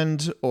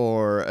Heartland,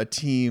 or a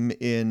team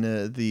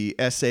in the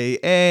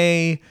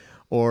SAA,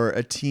 or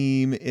a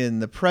team in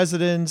the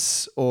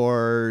Presidents,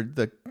 or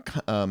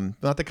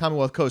not the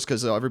Commonwealth Coast,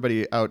 because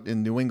everybody out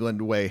in New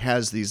England way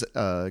has these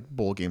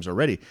bowl games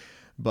already.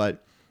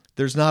 But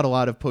there's not a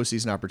lot of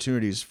postseason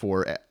opportunities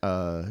for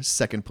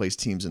second place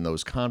teams in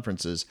those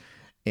conferences.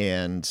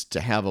 And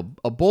to have a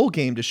bowl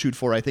game to shoot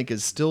for, I think,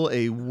 is still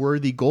a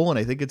worthy goal, and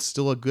I think it's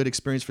still a good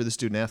experience for the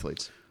student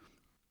athletes.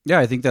 Yeah,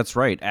 I think that's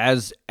right.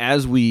 As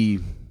we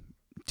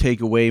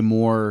take away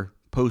more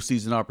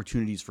postseason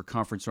opportunities for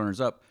conference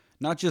runners-up,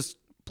 not just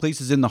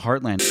places in the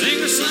Heartland,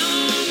 Sing a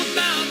song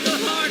about the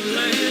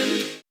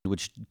Heartland,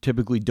 which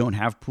typically don't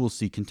have Pool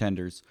C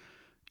contenders,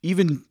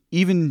 even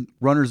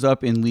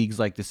runners-up in leagues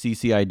like the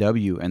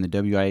CCIW and the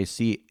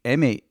WIAC,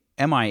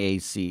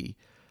 MIAC,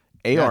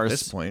 at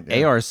this point,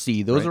 ARC,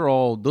 those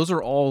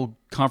are all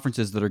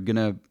conferences that are going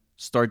to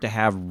start to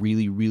have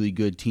really, really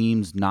good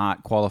teams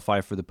not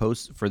qualify for the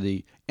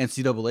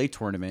NCAA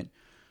tournament.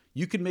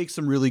 You can make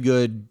some really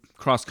good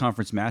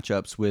cross-conference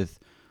matchups with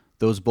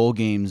those bowl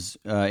games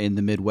in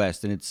the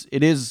Midwest, and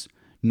it is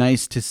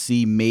nice to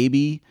see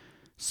maybe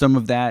some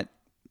of that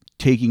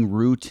taking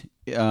root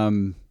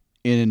in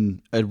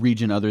a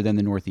region other than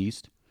the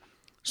Northeast.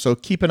 So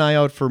keep an eye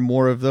out for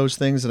more of those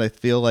things, and I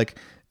feel like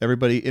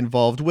everybody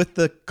involved with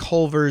the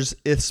Culver's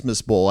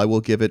Isthmus Bowl, I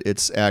will give it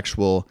its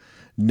actual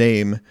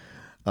name.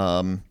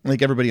 I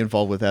think everybody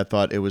involved with that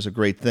thought it was a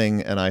great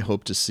thing, and I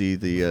hope to see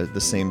the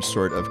same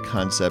sort of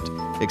concept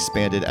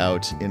expanded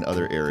out in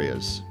other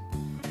areas.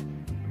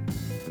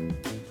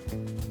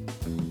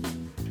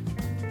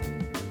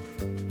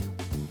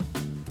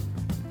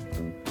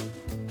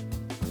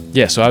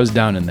 Yeah, so I was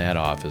down in that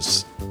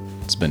office.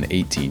 It's been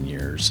 18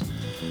 years.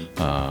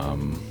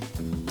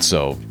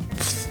 So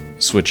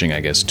switching, I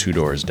guess, 2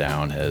 doors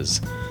down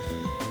it's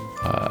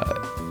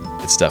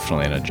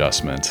definitely an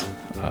adjustment.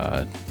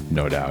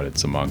 No doubt,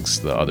 it's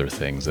amongst the other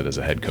things that as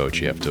a head coach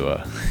you have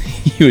to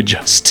you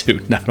adjust to.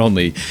 Not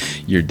only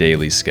your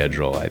daily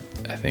schedule. I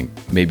think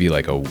maybe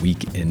like a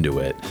week into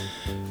it,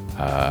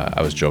 I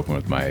was joking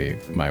with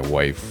my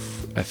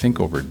wife, I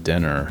think over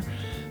dinner,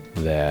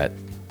 that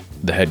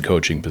the head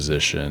coaching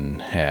position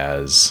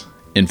has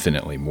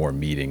infinitely more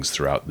meetings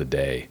throughout the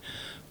day,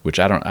 which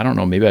I don't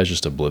know. Maybe I was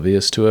just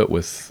oblivious to it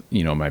with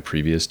my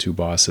previous 2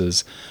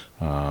 bosses.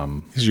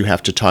 Because you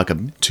have to talk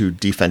to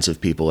defensive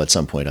people at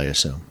some point, I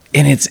assume.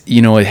 And it's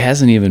it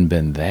hasn't even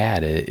been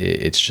that.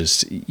 It's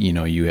just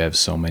you have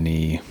so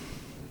many.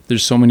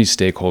 There's so many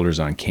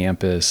stakeholders on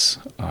campus,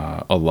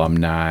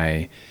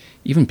 alumni,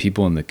 even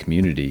people in the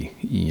community.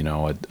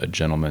 A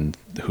gentleman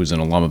who's an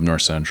alum of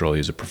North Central.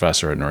 He's a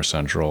professor at North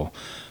Central.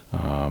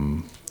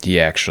 He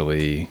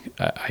actually,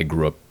 I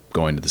grew up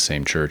going to the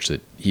same church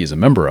that he is a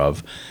member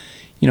of,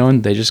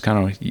 and they just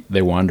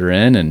they wander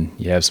in and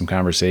you have some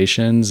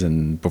conversations,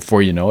 and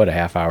before you know it, a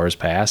half hour's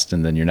passed,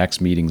 and then your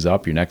next meeting's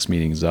up.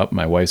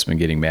 My wife's been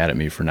getting mad at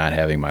me for not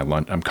having my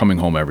lunch. I'm coming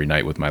home every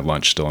night with my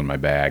lunch still in my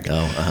bag.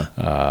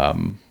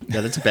 Yeah,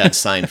 that's a bad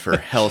sign for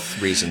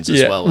health reasons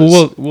as well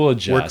as we'll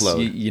adjust.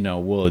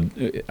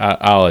 Workload.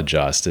 I'll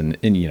adjust, and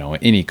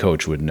any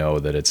coach would know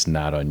that it's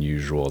not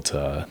unusual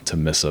to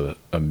miss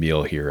a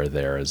meal here or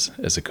there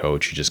as a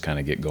coach. You just kind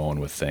of get going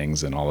with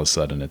things, and all of a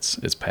sudden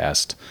it's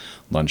past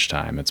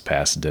lunchtime, it's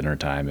past dinner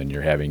time, and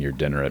you're having your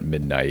dinner at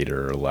midnight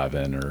or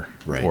 11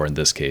 or in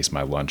this case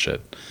my lunch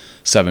at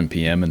 7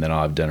 p.m. and then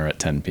I'll have dinner at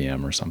 10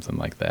 p.m. or something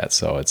like that.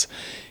 So it's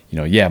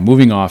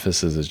moving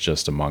offices is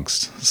just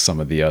amongst some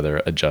of the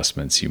other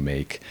adjustments you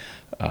make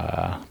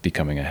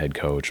becoming a head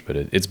coach, but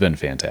it's been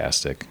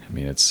fantastic. I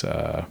mean, it's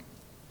talk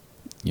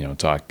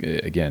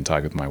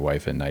with my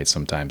wife at night.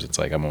 Sometimes it's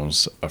like I'm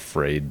almost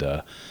afraid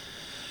to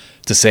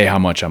say how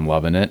much I'm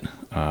loving it,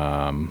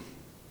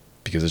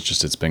 because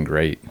it's been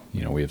great.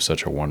 We have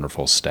such a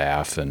wonderful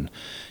staff, and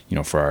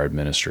for our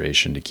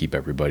administration to keep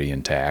everybody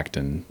intact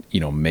and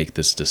make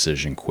this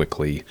decision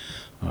quickly.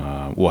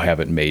 We'll have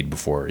it made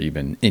before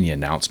even any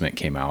announcement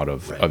came out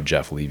of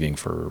Jeff leaving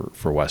for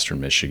Western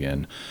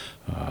Michigan.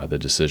 The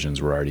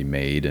decisions were already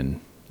made,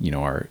 and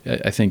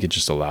I think it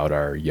just allowed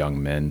our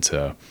young men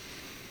to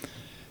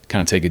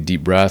kind of take a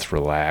deep breath,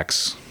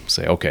 relax,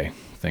 say, okay,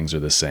 things are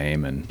the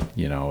same, and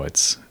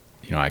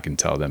I can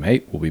tell them,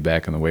 hey, we'll be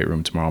back in the weight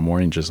room tomorrow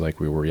morning just like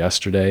we were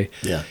yesterday.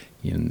 Yeah.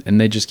 and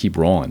they just keep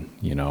rolling,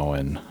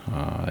 and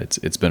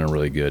it's been a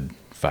really good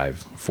 4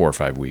 or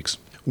 5 weeks.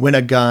 When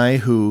a guy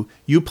who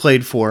you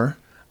played for,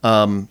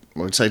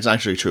 it's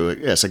actually true.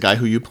 Yes, a guy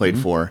who you played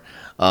for,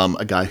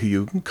 a guy who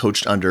you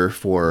coached under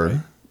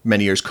for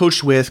many years,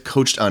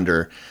 coached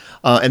under,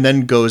 and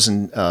then goes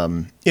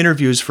and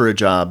interviews for a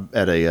job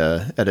at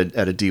a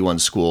D1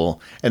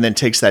 school, and then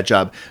takes that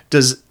job.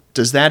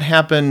 Does that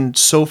happen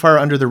so far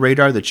under the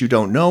radar that you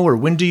don't know, or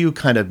when do you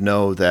kind of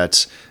know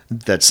that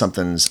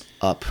something's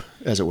up,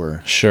 as it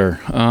were? Sure.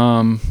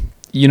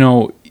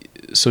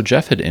 So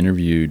Jeff had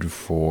interviewed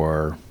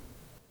for,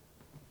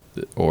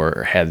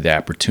 or had the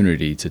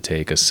opportunity to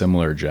take a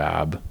similar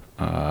job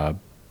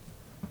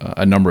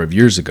a number of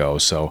years ago.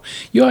 So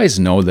you always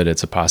know that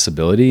it's a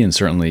possibility, and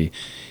certainly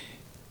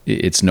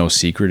it's no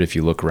secret if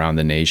you look around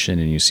the nation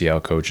and you see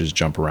how coaches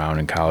jump around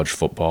in college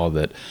football,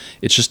 that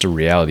it's just a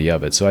reality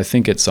of it. So I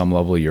think at some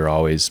level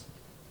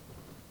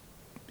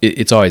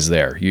it's always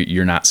there.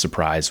 You're not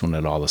surprised when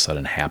it all of a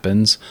sudden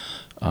happens.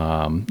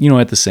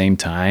 At the same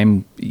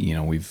time,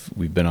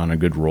 we've been on a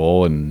good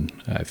roll, and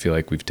I feel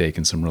like we've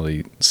taken some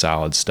really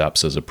solid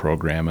steps as a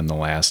program in the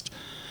last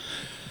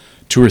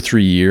 2 or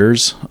 3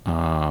 years.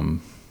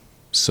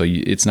 So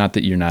it's not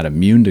that you're not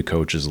immune to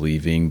coaches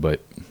leaving, but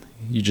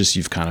you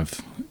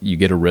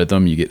get a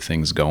rhythm, you get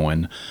things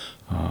going.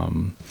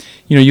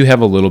 You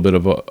have a little bit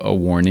of a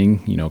warning.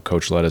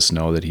 Coach let us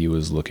know that he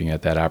was looking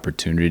at that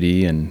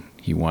opportunity and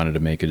he wanted to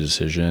make a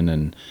decision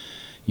and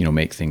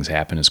make things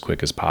happen as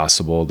quick as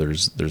possible.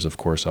 There's of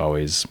course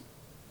always,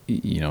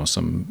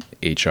 some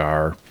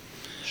HR,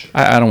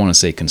 I don't want to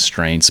say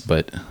constraints,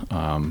 but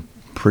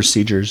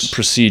procedures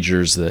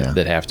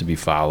that have to be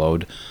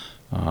followed.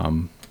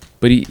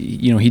 But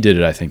he did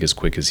it, I think, as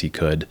quick as he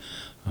could.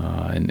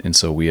 And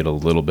so we had a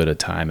little bit of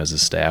time as a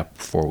staff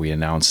before we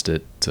announced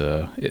it,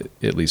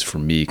 at least for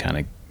me, kind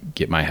of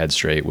get my head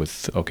straight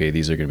with, okay,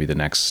 these are going to be the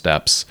next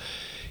steps.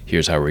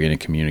 Here's how we're going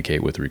to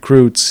communicate with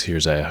recruits.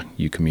 Here's how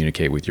you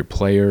communicate with your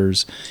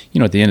players.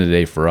 At the end of the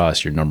day, for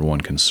us, your number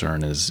one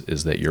concern is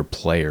that your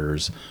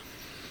players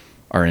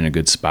are in a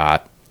good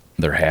spot.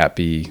 They're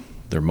happy.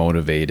 They're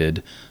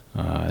motivated.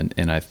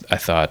 And I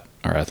thought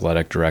our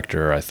athletic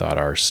director, I thought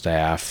our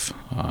staff,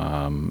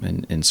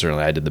 and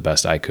certainly I did the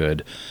best I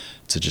could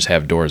to just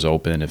have doors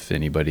open if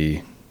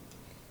anybody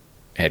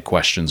had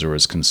questions or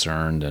was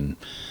concerned. And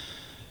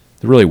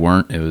there really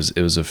weren't. It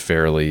was a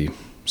fairly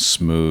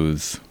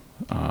smooth,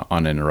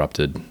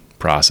 uninterrupted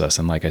process.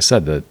 And like I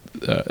said, the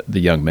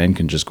young men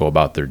can just go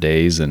about their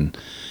days, and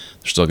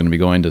they're still going to be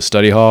going to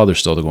study hall. They're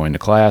still going to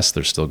class.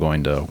 They're still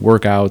going to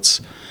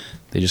workouts.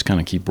 They just kind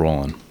of keep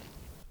rolling.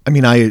 I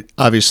mean, I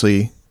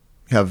obviously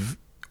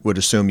would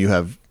assume you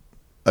have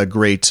a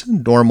great,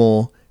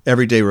 normal,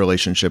 everyday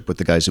relationship with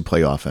the guys who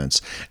play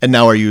offense. And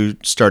now are you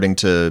starting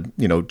to,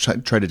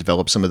 try to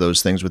develop some of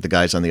those things with the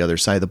guys on the other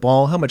side of the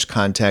ball? How much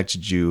contact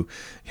did you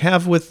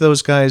have with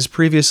those guys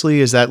previously?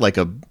 Is that like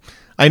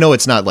I know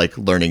it's not like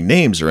learning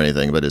names or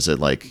anything, but is it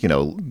like,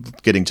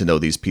 getting to know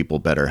these people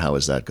better? How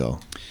does that go?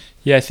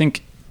 Yeah, I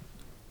think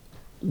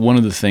one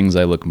of the things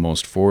I look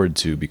most forward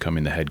to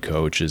becoming the head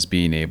coach is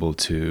being able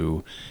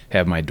to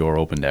have my door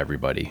open to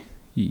everybody.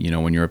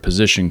 When you're a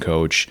position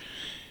coach,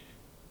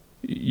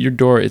 your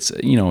door, it's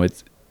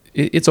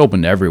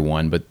open to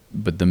everyone, but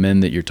the men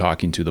that you're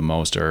talking to the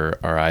most are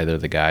either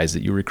the guys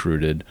that you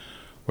recruited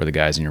or the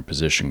guys in your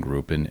position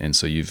group. And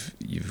so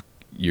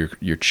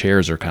your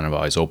chairs are kind of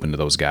always open to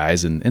those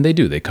guys, and they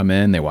do. They come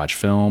in, they watch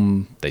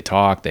film, they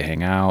talk, they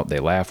hang out, they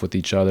laugh with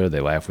each other, they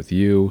laugh with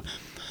you.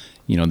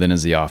 Then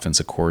as the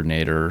offensive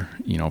coordinator,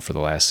 for the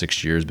last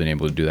 6 years, been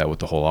able to do that with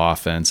the whole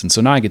offense. And so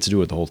now I get to do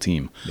it with the whole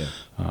team. Yeah.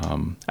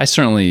 I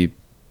certainly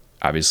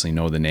obviously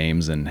know the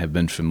names and have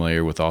been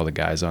familiar with all the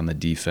guys on the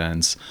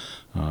defense.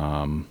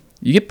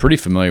 You get pretty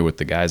familiar with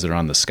the guys that are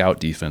on the scout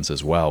defense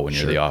as well when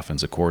you're the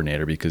offensive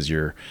coordinator, because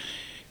you're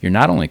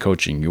not only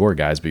coaching your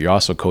guys, but you're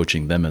also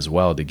coaching them as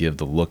well to give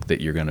the look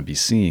that you're going to be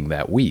seeing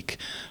that week.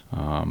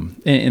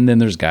 And then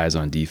there's guys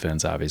on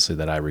defense, obviously,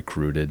 that I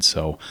recruited.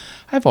 So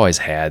I've always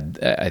had,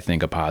 I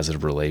think, a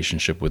positive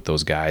relationship with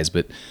those guys.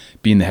 But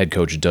being the head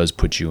coach does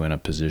put you in a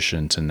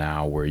position to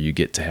now where you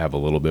get to have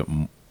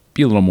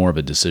be a little more of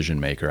a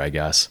decision maker, I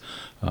guess,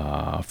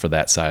 for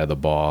that side of the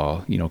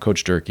ball.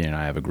 Coach Durkee and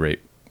I have a great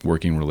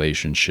working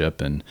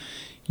relationship, and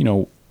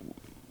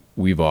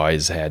we've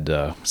always had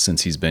to,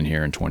 since he's been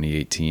here in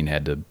 2018,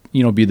 had to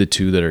be the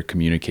two that are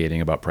communicating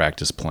about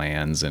practice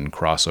plans and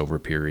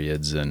crossover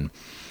periods, and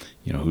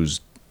who's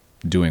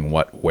doing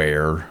what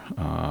where.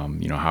 How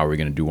are we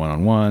going to do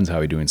one-on-ones? How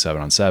are we doing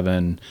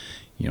 7-on-7?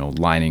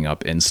 Lining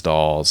up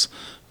installs,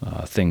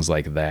 things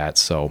like that.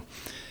 So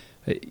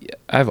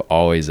I've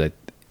always,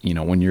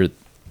 when you're the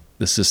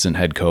assistant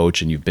head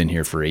coach and you've been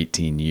here for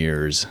 18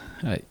 years,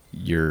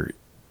 your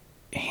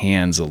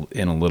hands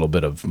in a little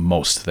bit of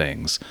most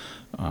things.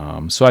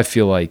 So I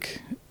feel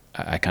like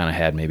I kind of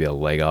had maybe a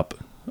leg up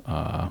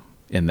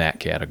in that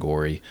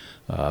category.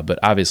 But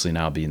obviously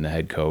now being the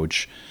head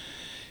coach,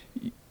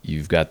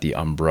 you've got the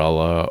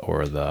umbrella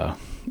or the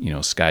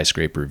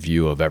skyscraper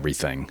view of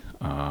everything,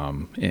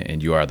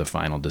 and you are the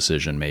final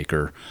decision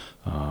maker.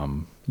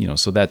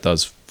 So that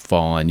does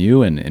fall on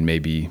you, and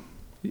maybe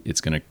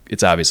it's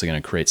obviously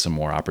gonna create some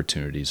more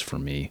opportunities for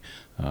me.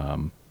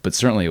 But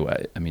certainly,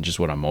 I mean, just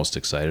what I'm most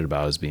excited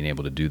about is being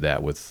able to do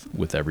that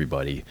with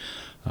everybody,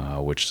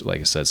 which,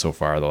 like I said, so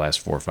far the last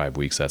 4 or 5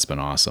 weeks, that's been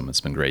awesome.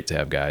 It's been great to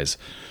have guys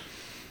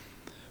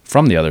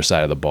from the other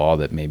side of the ball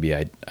that maybe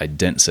I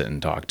didn't sit and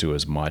talk to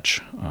as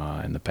much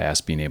in the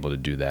past, being able to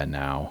do that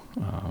now,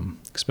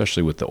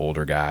 especially with the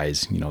older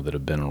guys, that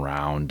have been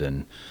around,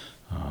 and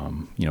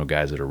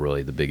guys that are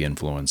really the big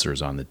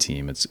influencers on the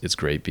team. It's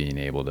great being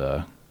able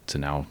to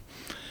now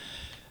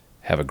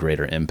have a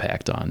greater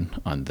impact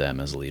on them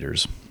as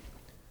leaders.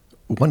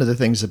 One of the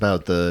things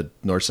about the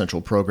North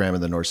Central program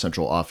and the North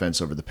Central offense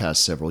over the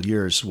past several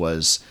years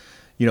was,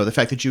 the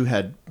fact that you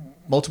had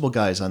multiple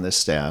guys on this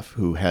staff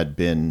who had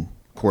been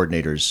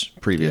coordinators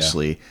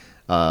previously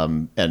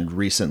and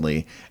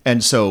recently.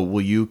 And so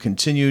will you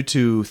continue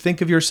to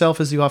think of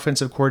yourself as the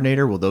offensive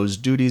coordinator? Will those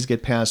duties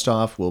get passed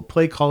off? Will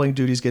play calling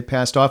duties get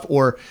passed off?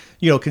 Or,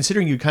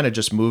 considering you kind of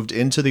just moved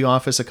into the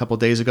office a couple of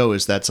days ago,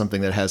 is that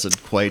something that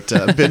hasn't quite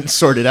been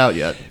sorted out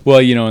yet? Well,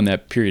 in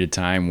that period of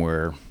time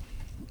where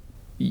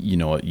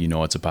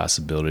it's a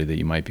possibility that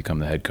you might become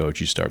the head coach,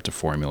 you start to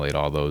formulate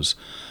all those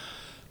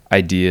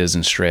ideas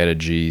and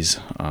strategies.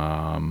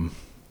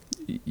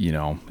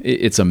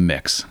 It's a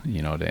mix,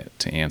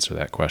 to answer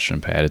that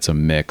question, Pat. It's a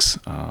mix.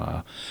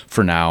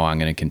 For now, I'm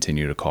going to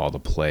continue to call the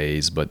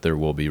plays, but there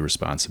will be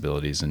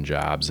responsibilities and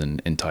jobs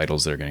and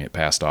titles that are going to get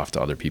passed off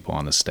to other people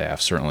on the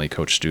staff. Certainly,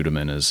 Coach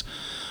Studeman is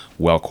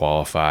well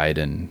qualified,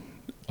 and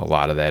a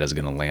lot of that is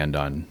going to land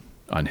on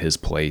his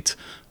plate.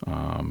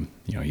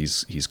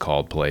 He's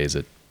called plays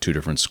at 2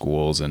 different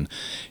schools, and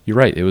you're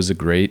right. It was a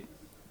great.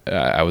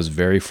 I was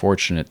very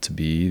fortunate to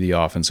be the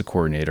offensive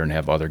coordinator and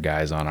have other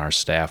guys on our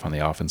staff on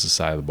the offensive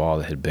side of the ball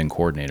that had been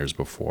coordinators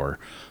before.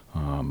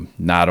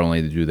 Not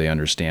only do they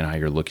understand how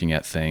you're looking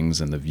at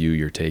things and the view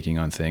you're taking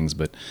on things,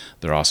 but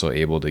they're also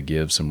able to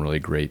give some really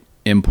great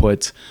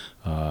input,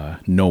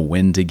 know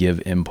when to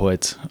give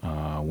input,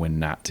 when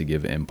not to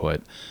give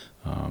input.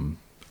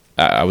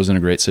 I was in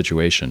a great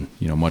situation,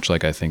 much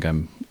like I think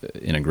I'm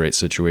in a great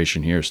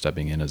situation here,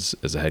 stepping in as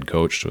a head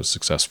coach to a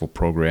successful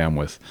program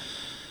with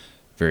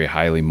very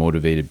highly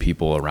motivated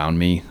people around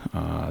me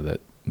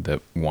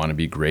that want to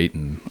be great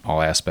in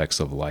all aspects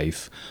of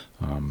life.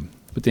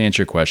 But to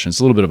answer your question, it's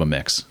a little bit of a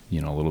mix.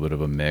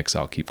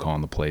 I'll keep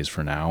calling the plays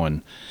for now,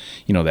 and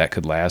that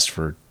could last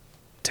for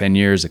 10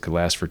 years. It could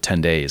last for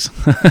 10 days.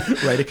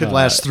 Right. It could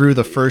last through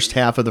the first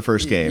half of the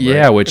first game.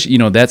 Yeah, right? Which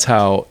that's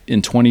how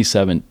in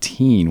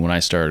 2017 when I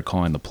started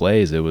calling the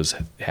plays, it was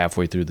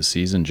halfway through the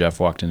season.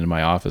 Jeff walked into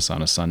my office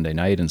on a Sunday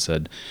night and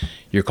said,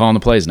 "You're calling the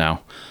plays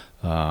now."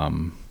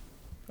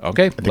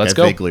 Okay, let's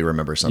go. I vaguely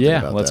remember something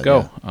about that. Yeah, let's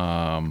go.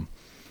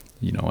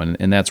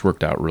 And that's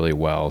worked out really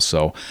well.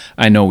 So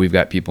I know we've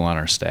got people on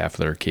our staff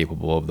that are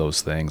capable of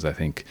those things. I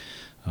think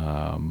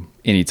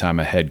anytime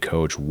a head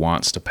coach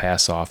wants to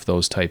pass off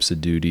those types of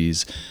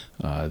duties,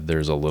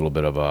 there's a little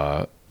bit of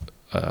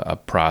a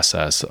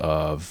process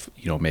of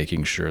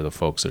making sure the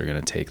folks that are going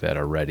to take that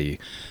are ready.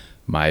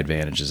 My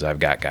advantage is I've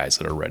got guys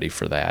that are ready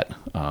for that.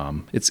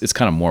 It's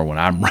kind of more when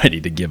I'm ready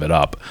to give it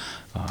up,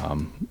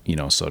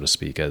 so to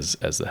speak, as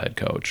the head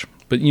coach.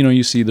 But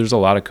you see, there's a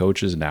lot of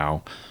coaches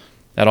now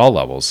at all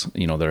levels.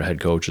 There are head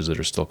coaches that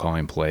are still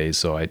calling plays.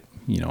 So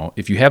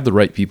if you have the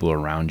right people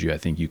around you, I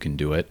think you can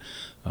do it.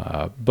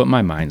 But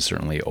my mind's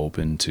certainly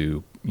open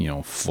to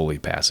fully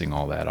passing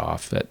all that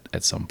off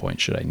at some point,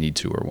 should I need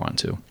to or want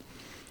to.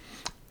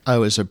 It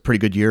was a pretty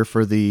good year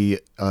for the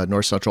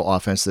North Central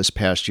offense this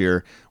past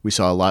year. We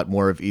saw a lot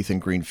more of Ethan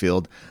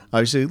Greenfield.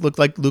 Obviously, it looked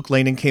like Luke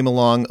Laning came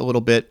along a little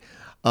bit,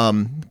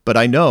 but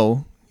I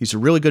know he's a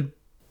really good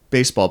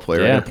baseball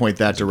player. I'm going to point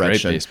that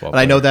direction. And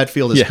I know that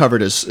field is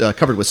covered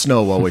with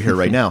snow while we're here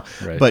right now.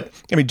 Right. But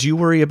I mean, do you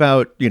worry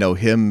about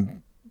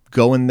him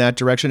going that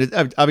direction?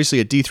 Obviously,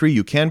 at D3,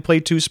 you can play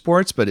 2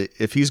 sports, but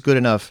if he's good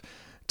enough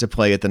to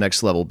play at the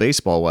next level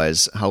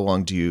baseball-wise, how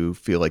long do you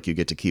feel like you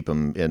get to keep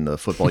him in the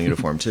football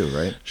uniform too,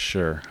 right?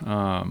 Sure.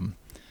 I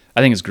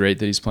think it's great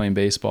that he's playing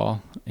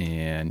baseball.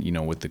 And,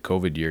 with the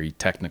COVID year, he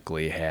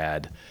technically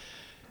had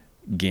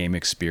game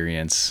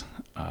experience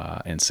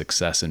and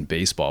success in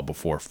baseball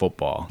before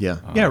football. Yeah.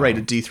 Right.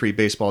 At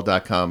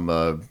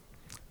D3Baseball.com,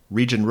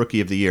 region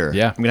rookie of the year.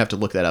 Yeah. I'm going to have to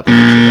look that up.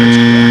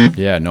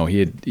 Yeah, no,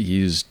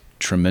 he's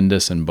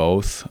tremendous in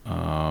both.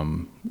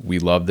 We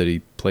love that he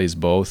plays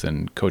both,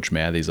 and Coach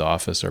Mathy's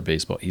office, our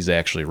baseball, he's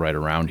actually right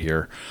around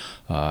here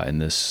in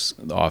this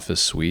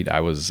office suite.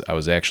 I was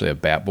actually a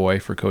bat boy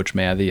for Coach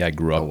Mathy. I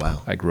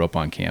grew up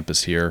on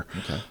campus here.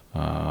 Okay.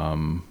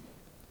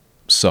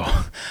 So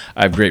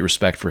I have great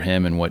respect for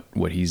him and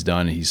what he's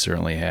done. He's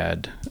certainly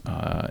had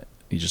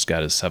he just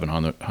got his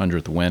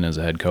 700th win as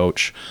a head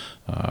coach.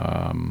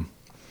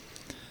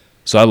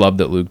 So I love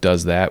that Luke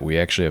does that. We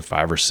actually have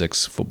 5 or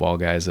 6 football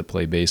guys that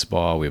play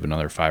baseball. We have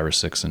another 5 or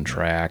 6 in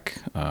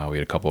track. We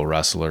had a couple of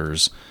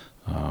wrestlers.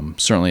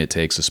 Certainly it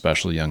takes a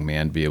special young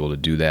man to be able to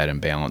do that and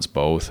balance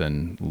both,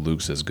 and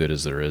Luke's as good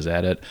as there is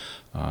at it.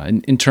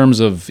 In terms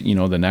of,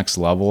 the next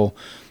level,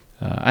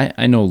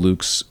 I know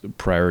Luke's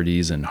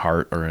priorities and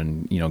heart are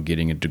in,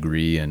 getting a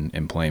degree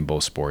and playing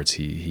both sports.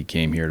 He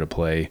came here to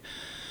play,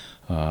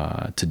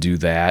 to do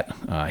that.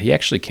 He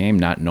actually came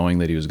not knowing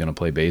that he was going to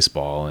play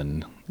baseball,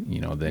 and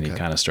then he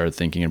kind of started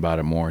thinking about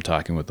it more,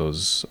 talking with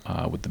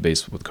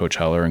with Coach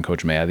Heller and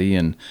Coach Mathy,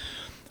 and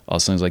all of a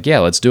sudden he's like, yeah,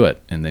 let's do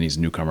it. And then he's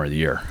newcomer of the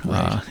year.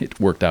 Right. It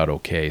worked out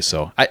okay.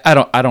 So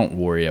I don't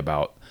worry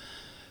about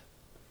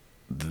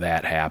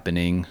that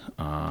happening.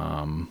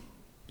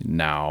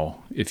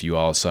 Now, if you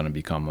all of a sudden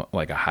become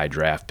like a high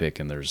draft pick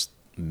and there's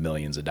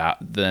millions of dollars,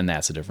 then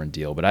that's a different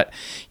deal. But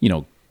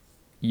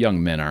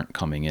young men aren't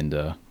coming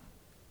into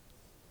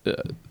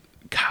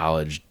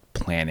college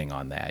planning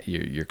on that.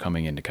 You're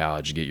coming into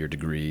college to get your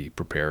degree,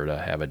 prepare to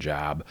have a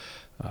job.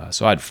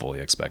 So I'd fully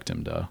expect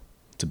him to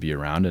be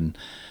around, and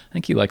I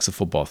think he likes the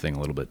football thing a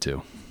little bit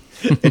too.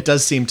 It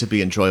does seem to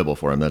be enjoyable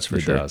for him, that's for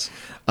sure. It does.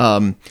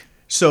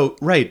 So,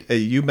 right,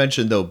 you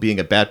mentioned, though, being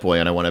a bat boy,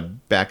 and I want to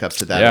back up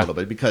to that a little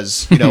bit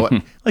because,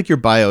 like your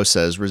bio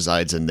says,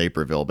 resides in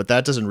Naperville, but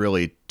that doesn't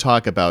really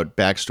talk about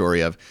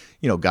backstory of,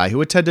 guy who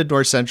attended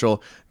North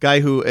Central, guy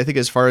who, I think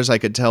as far as I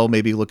could tell,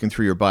 maybe looking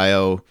through your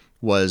bio,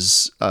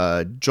 was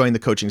joined the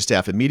coaching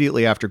staff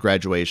immediately after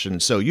graduation.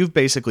 So you've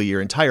basically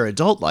your entire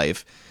adult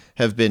life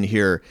have been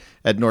here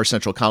at North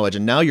Central College,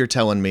 and now you're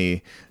telling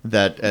me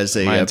that as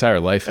my entire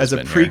life as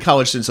a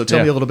pre-college student. So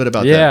tell me a little bit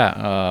about that.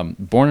 Yeah,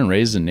 born and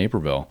raised in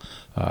Naperville.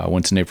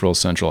 Went to Naperville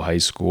Central High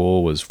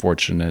School. Was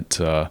fortunate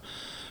to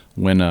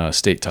win a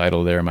state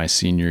title there my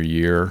senior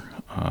year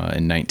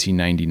in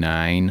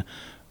 1999.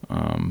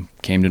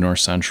 Came to North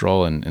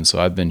Central, and so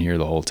I've been here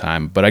the whole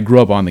time. But I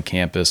grew up on the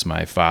campus.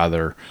 My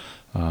father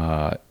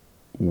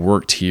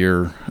worked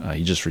here.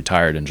 He just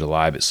retired in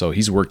July, but so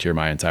he's worked here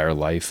my entire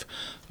life.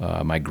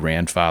 My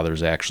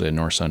grandfather's actually a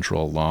North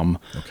Central alum.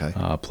 Okay.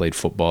 Played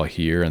football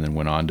here and then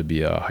went on to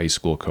be a high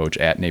school coach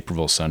at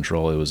Naperville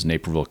Central. It was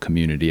Naperville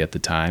Community at the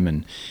time,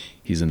 and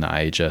he's in the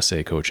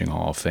IHSA Coaching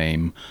Hall of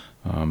Fame.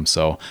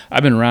 So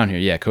I've been around here.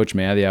 Yeah, Coach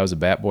Mathy, I was a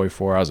bat boy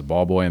for. I was a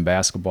ball boy in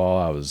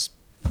basketball. I was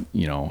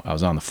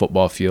on the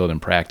football field in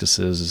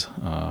practices,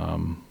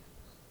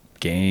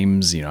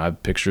 games. I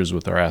have pictures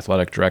with our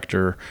athletic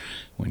director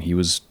when he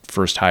was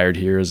first hired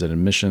here as an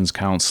admissions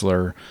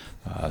counselor.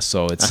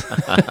 So it's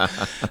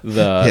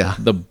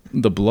the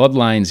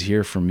bloodlines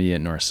here for me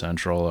at North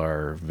Central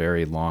are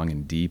very long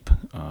and deep.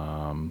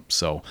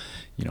 So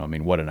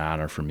what an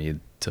honor for me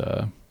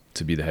to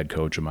be the head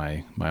coach of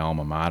my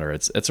alma mater.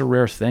 It's a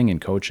rare thing in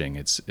coaching.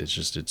 It's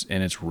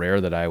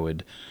rare that I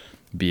would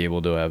be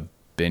able to have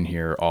been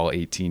here all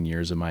 18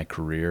 years of my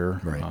career.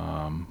 Right.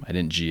 I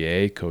didn't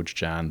GA. Coach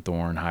John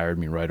Thorne hired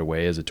me right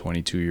away as a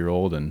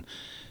 22-year-old and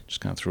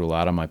just kind of threw a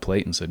lot on my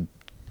plate and said,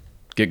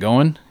 get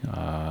going.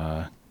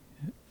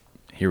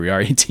 Here we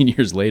are 18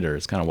 years later.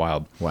 It's kind of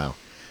wild. Wow.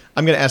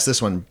 I'm going to ask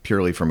this one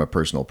purely from a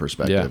personal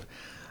perspective.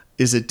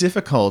 Yeah. Is it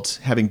difficult,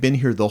 having been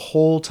here the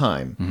whole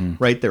time,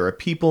 right? There are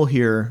people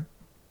here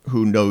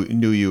who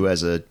knew you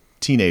as a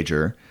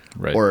teenager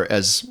or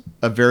as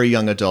a very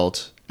young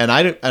adult. And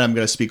I'm going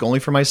to speak only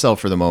for myself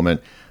for the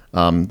moment.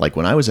 Like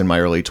when I was in my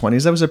early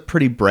 20s, I was a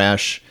pretty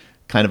brash,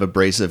 kind of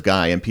abrasive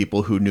guy. And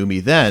people who knew me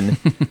then,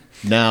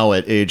 now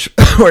at age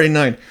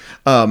 49,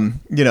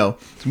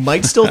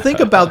 might still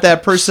think about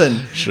that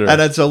person. Sure.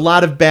 And it's a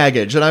lot of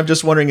baggage. And I'm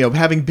just wondering,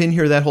 having been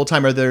here that whole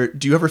time,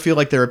 do you ever feel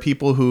like there are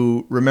people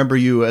who remember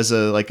you as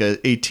a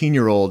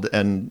 18-year-old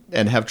and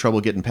have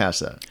trouble getting past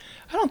that?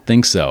 I don't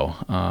think so.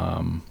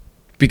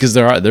 Because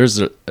there's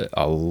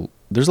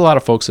a lot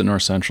of folks at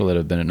North Central that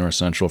have been at North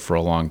Central for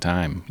a long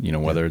time,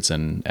 whether it's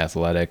in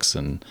athletics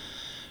and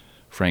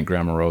Frank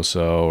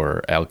Grammaroso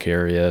or Al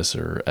Carius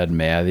or Ed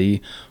Mathy,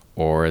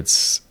 or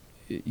it's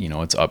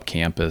up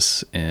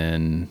campus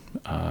in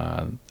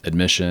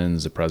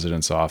admissions, the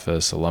president's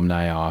office,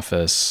 alumni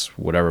office,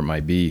 whatever it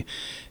might be.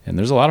 And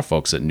there's a lot of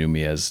folks that knew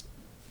me as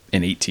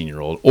an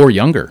 18-year-old or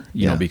younger,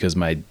 because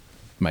my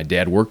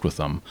dad worked with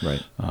them.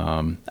 Right.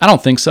 I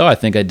don't think so. I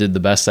think I did the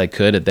best I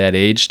could at that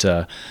age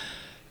to,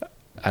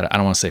 I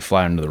don't want to say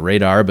fly under the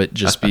radar, but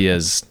just be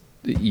as,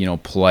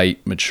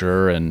 polite,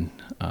 mature, and,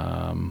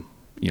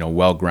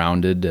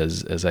 well-grounded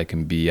as I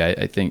can be.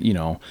 I think,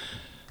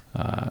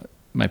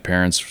 my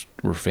parents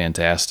were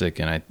fantastic,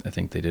 and I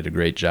think they did a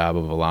great job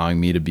of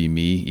allowing me to be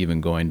me, even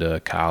going to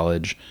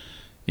college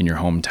in your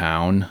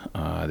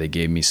hometown. They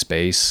gave me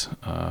space,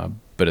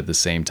 but at the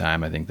same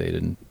time, I think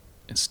they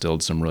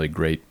instilled some really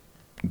great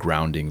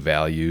grounding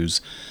values.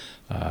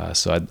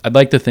 So I'd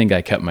like to think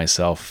I kept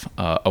myself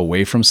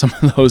away from some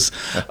of those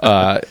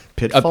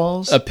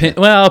pitfalls,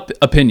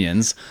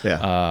 opinions.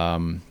 Yeah.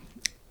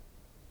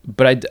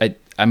 But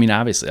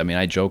obviously,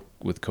 I joke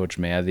with Coach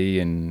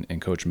Mathy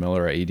and Coach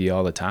Miller at AD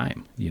all the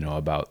time,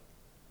 about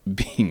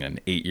being an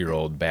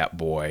 8-year-old bat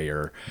boy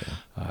or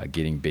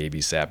getting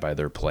babysat by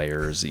their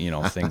players,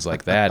 things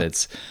like that.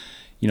 It's,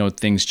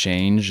 things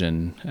change,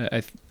 and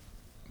I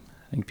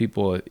think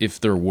people, if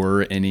there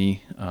were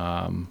any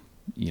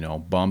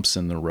bumps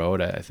in the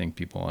road. I think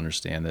people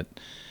understand that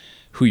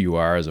who you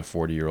are as a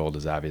 40-year-old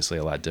is obviously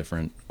a lot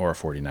different, or a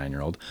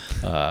 49-year-old.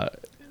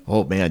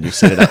 Oh man, you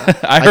said it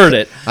out. I heard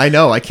it. I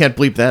know. I can't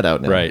bleep that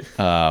out now. Right.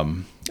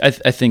 I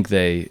think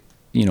they,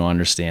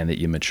 understand that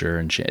you mature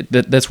and change.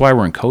 That's why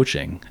we're in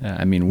coaching.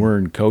 We're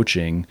in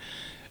coaching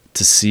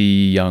to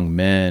see young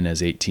men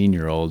as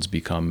 18-year-olds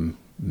become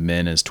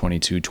men as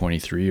 22,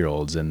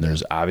 23-year-olds. And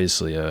there's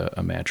obviously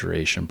a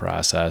maturation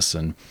process.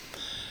 And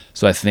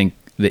so I think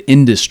the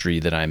industry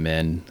that I'm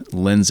in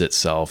lends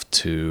itself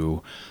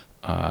to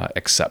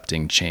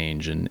accepting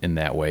change in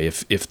that way,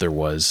 if there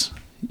was,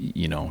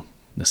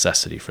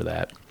 necessity for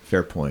that.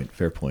 Fair point.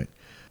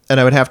 And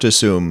I would have to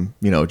assume,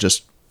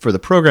 just for the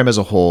program as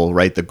a whole,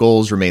 right, the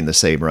goals remain the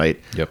same, right?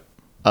 Yep.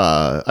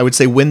 I would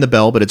say win the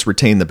bell, but it's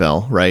retain the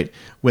bell, right?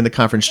 Win the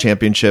conference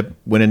championship,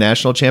 win a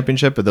national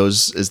championship.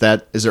 Is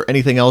there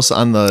anything else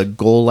on the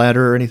goal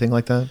ladder or anything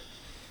like that?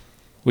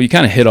 Well, you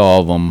kind of hit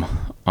all of them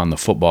on the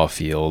football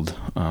field.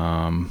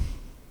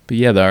 But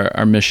yeah,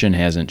 our mission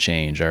hasn't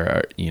changed.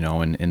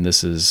 And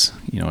this is,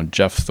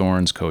 Jeff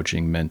Thorne's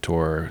coaching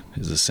mentor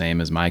is the same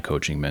as my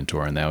coaching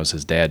mentor, and that was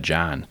his dad,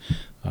 John.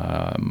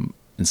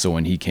 And so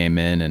when he came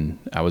in, and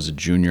I was a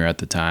junior at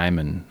the time,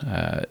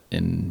 and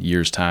in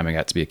years' time, I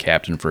got to be a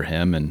captain for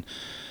him. And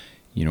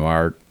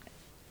our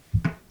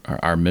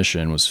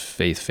mission was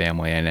faith,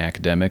 family, and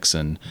academics,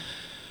 and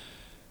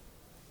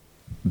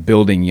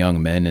building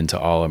young men into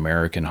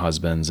all-American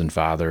husbands and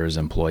fathers,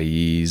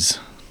 employees.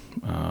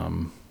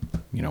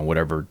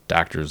 Whatever,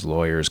 doctors,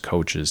 lawyers,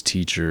 coaches,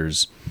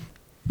 teachers,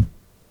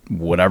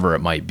 whatever it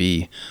might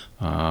be.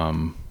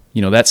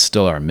 That's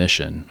still our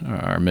mission.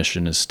 Our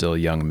mission is still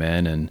young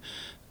men and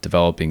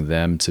developing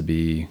them to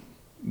be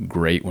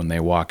great when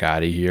they walk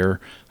out of here.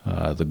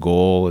 The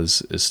goal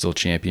is still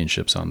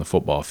championships on the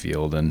football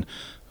field, and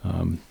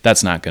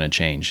that's not going to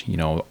change.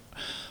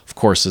 Of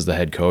course, as the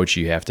head coach,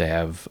 you have to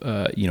have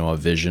a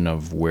vision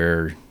of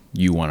where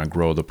you want to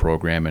grow the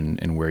program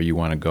and where you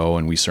want to go,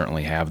 and we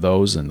certainly have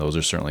those, and those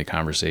are certainly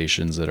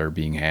conversations that are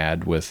being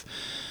had with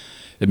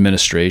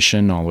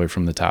administration all the way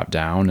from the top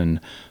down. And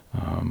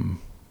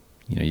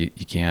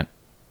you can't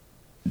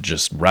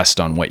just rest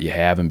on what you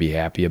have and be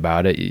happy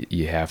about it.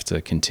 You have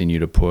to continue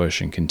to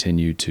push and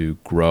continue to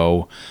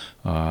grow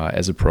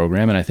as a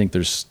program. And I think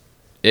there's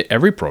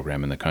every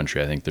program in the country,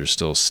 I think there's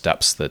still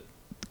steps that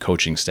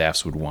coaching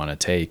staffs would want to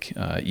take,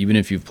 even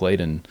if you've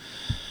played in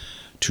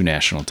 2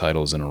 national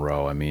titles in a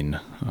row. You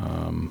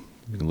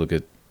can look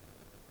at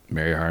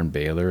Mary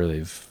Hardin-Baylor.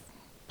 They've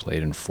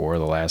played in 4 of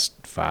the last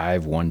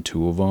 5, won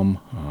 2 of them.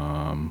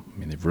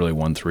 They've really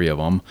won 3 of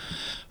them.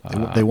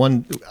 They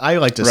won. I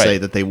like to say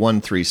that they won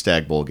 3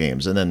 Stag Bowl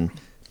games, and then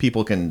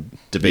people can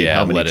debate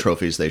how many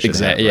trophies they should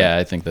have. Right? Yeah,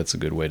 I think that's a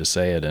good way to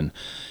say it. And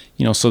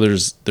so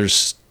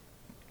there's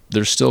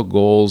still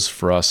goals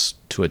for us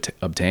to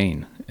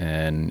obtain,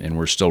 and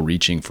we're still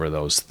reaching for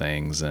those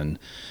things, and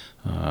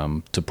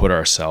to put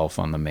ourselves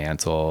on the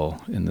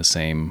mantle in the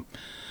same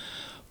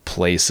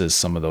place as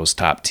some of those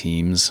top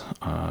teams.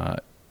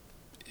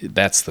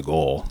 That's the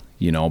goal,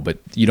 but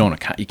you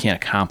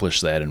can't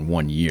accomplish that in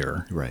 1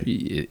 year. Right.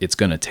 It's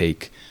going to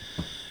take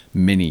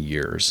many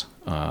years.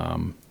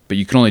 But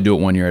you can only do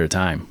it 1 year at a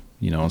time,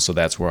 so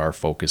that's where our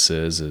focus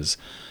is,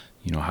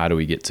 how do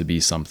we get to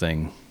be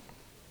something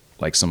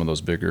like some of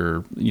those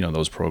bigger,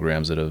 those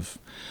programs that have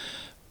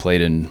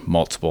played in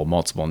multiple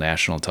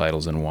national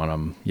titles and won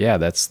them. Yeah,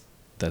 that's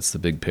the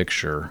big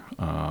picture.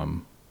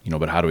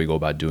 But how do we go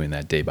about doing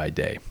that day by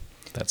day?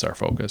 That's our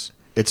focus.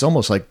 It's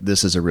almost like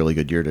this is a really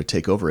good year to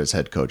take over as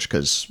head coach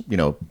because,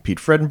 Pete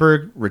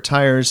Fredenberg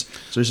retires.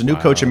 So there's a new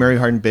coach at Mary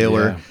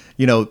Hardin-Baylor.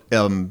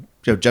 Yeah.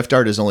 Jeff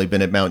Dart has only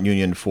been at Mount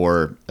Union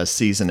for a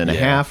season and a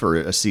half, or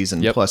a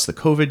season plus the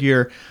COVID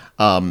year.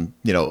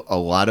 A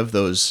lot of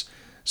those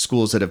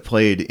schools that have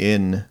played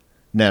in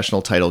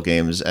national title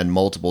games, and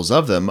multiples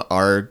of them,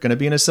 are going to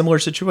be in a similar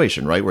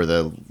situation, right? Where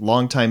the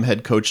longtime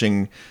head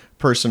coaching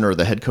person or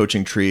the head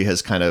coaching tree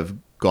has kind of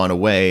gone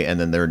away, and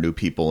then there are new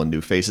people and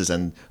new faces.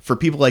 And for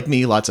people like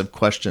me, lots of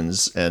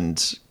questions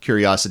and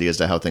curiosity as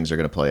to how things are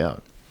going to play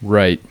out.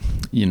 Right.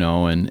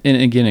 And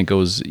again, it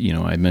goes,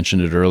 I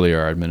mentioned it earlier,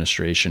 our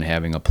administration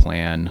having a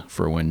plan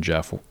for when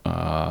Jeff,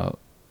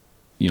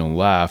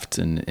 left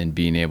and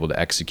being able to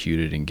execute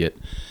it and get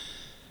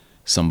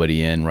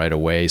somebody in right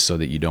away so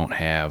that you don't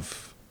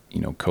have,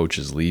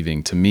 coaches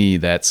leaving. To me,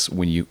 that's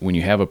when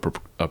you have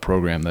a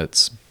program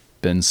that's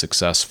been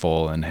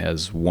successful and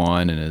has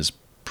won and is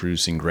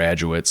producing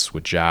graduates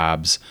with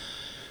jobs,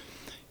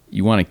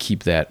 you want to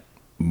keep that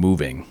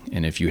moving.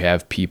 And if you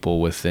have people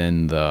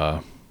within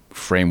the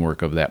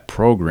framework of that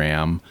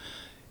program,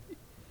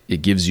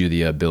 it gives you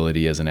the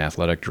ability as an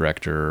athletic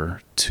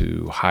director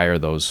to hire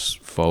those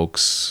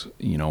folks,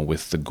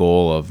 with the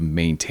goal of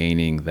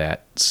maintaining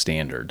that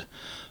standard.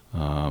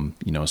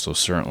 So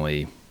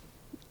certainly,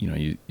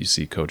 you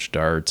see Coach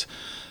Dart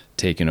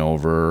taking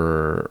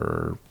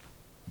over,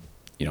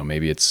 or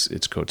maybe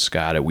it's Coach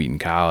Scott at Wheaton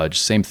College.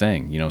 Same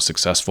thing,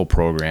 successful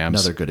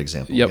programs. Another good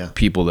example. Yep,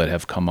 people that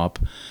have come up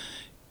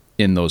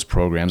in those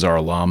programs are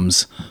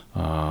alums.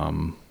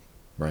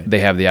 Right. they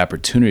have the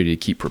opportunity to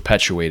keep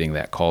perpetuating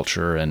that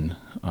culture and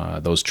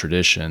those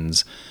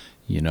traditions.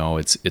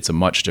 It's a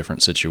much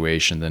different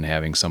situation than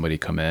having somebody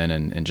come in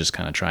and just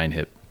kind of try and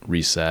hit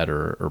reset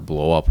or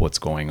blow up what's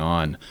going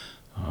on.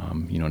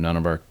 None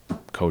of our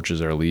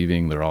coaches are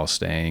leaving; they're all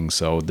staying.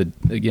 So the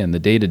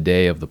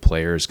day-to-day of the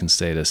players can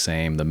stay the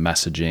same. The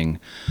messaging,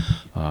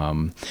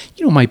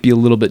 might be a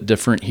little bit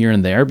different here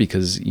and there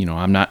because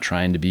I'm not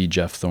trying to be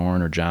Jeff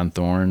Thorne or John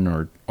Thorne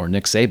or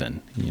Nick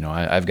Saban.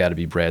 I've got to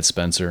be Brad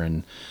Spencer,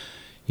 and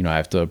I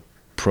have to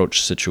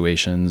approach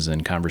situations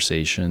and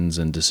conversations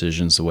and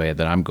decisions the way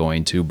that I'm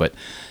going to. But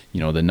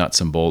the nuts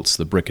and bolts,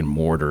 the brick and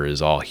mortar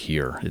is all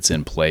here. It's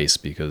in place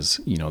because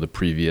the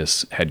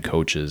previous head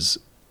coaches,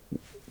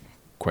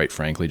 quite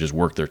frankly, just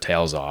worked their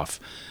tails off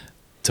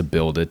to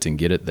build it and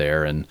get it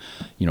there. And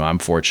I'm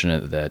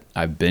fortunate that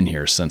I've been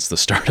here since the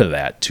start of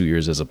that, 2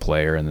 years as a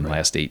player and then the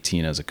last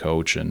 18 as a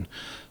coach. And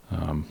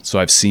so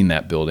I've seen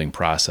that building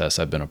process.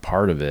 I've been a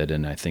part of it,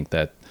 and I think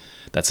that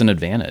that's an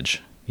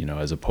advantage,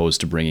 as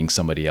opposed to bringing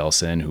somebody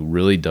else in who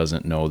really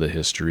doesn't know the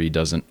history,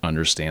 doesn't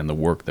understand the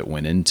work that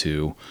went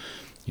into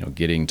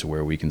getting to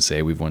where we can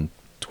say we've won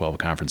 12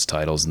 conference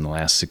titles in the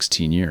last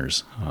 16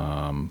 years.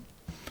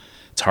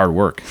 It's hard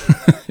work.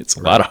 It's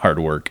a lot of hard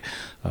work.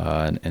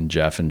 And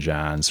Jeff and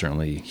John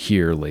certainly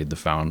here laid the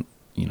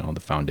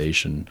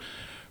foundation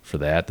for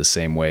that, the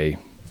same way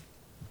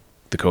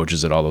the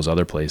coaches at all those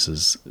other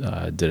places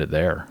did it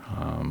there.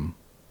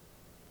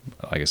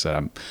 Like I said,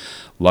 I'm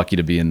lucky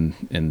to be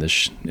in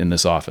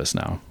this office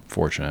now.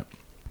 Fortunate.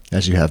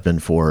 As you have been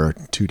for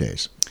 2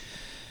 days.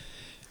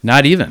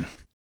 Not even.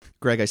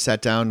 Greg, I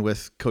sat down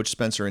with Coach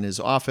Spencer in his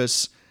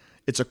office.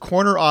 It's a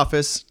corner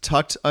office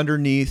tucked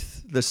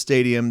underneath the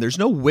stadium. There's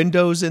no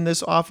windows in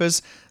this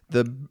office.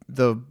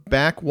 The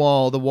back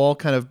wall, the wall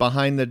kind of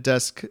behind the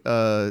desk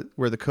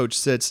where the coach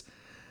sits,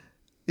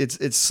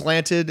 it's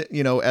slanted,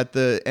 at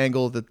the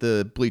angle that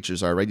the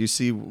bleachers are, right? You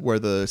see where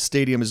the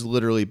stadium is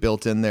literally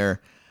built in there.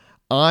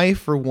 I,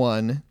 for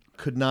one,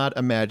 could not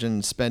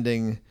imagine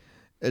spending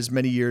as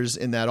many years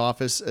in that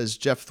office as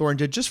Jeff Thorne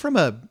did, just from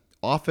a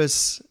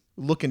office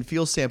look and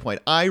feel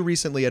standpoint. I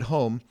recently at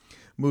home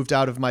moved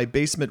out of my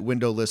basement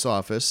windowless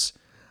office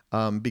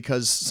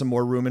because some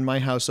more room in my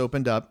house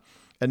opened up.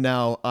 And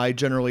now I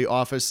generally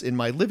office in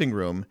my living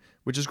room,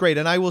 which is great.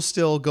 And I will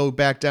still go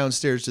back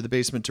downstairs to the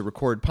basement to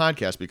record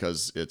podcasts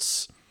because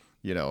it's,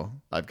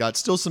 I've got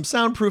still some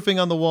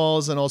soundproofing on the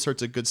walls and all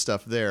sorts of good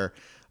stuff there.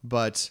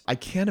 But I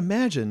can't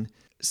imagine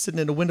sitting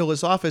in a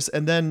windowless office.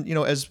 And then,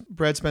 as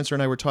Brad Spencer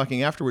and I were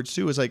talking afterwards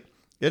too, is like,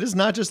 it is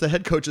not just the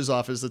head coach's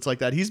office that's like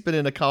that. He's been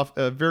in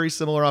a very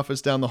similar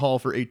office down the hall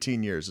for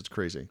 18 years. It's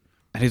crazy.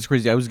 And it's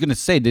crazy. I was going to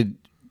say, did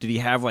he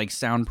have like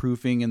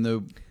soundproofing in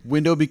the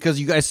window? Because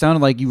you guys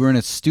sounded like you were in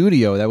a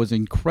studio. That was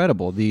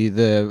incredible.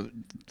 The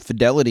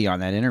fidelity on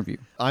that interview.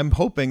 I'm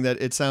hoping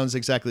that it sounds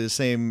exactly the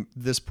same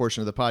this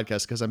portion of the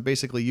podcast because I'm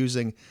basically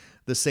using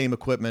the same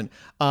equipment.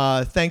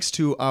 Thanks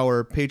to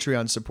our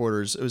Patreon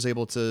supporters, I was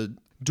able to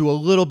do a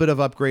little bit of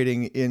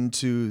upgrading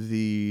into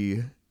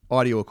the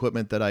audio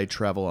equipment that I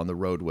travel on the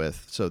road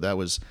with. So that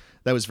was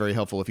very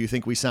helpful. If you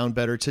think we sound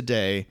better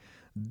today,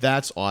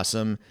 that's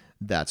awesome.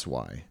 That's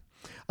why.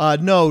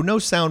 No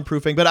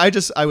soundproofing, but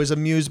I was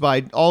amused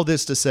by all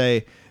this to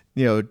say,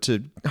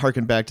 to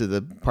harken back to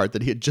the part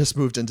that he had just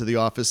moved into the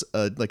office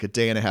like a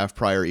day and a half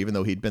prior, even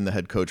though he'd been the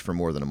head coach for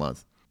more than a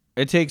month.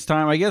 It takes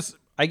time. I guess,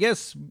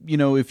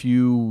 if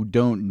you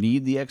don't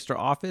need the extra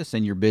office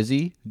and you're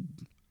busy,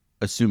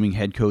 assuming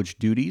head coach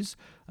duties,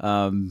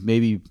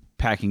 maybe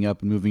packing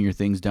up and moving your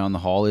things down the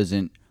hall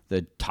isn't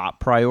the top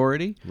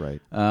priority.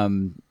 Right.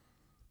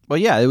 But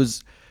yeah, it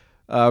was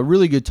a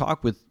really good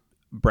talk with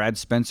Brad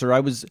Spencer.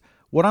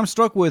 What I'm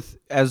struck with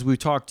as we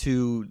talked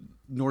to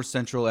North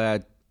Central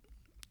at,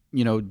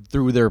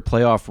 through their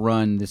playoff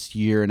run this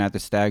year and at the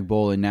Stag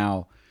Bowl, and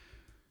now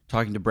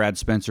talking to Brad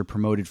Spencer,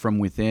 promoted from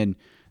within,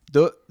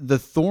 the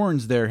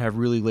Thorns there have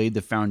really laid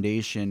the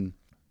foundation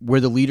where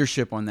the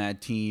leadership on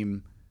that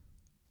team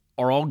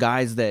are all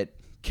guys that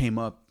came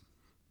up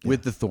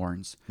with the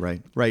Thorns.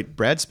 Right.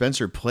 Brad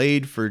Spencer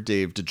played for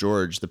Dave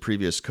DeGeorge, the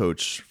previous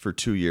coach, for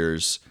 2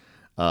 years.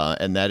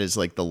 And that is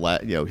like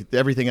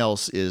everything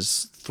else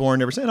is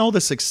Thorne ever, and all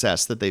the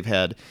success that they've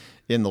had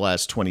in the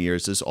last 20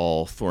 years is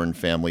all Thorne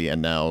family,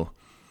 and now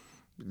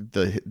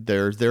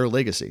their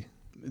legacy.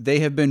 They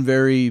have been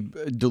very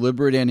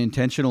deliberate and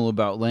intentional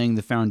about laying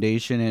the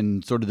foundation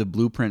and sort of the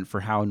blueprint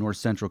for how North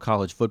Central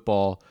College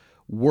football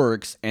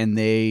works, and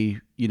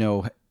they,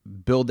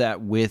 build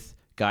that with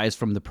guys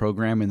from the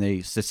program, and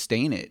they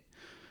sustain it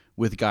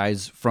with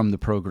guys from the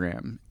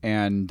program,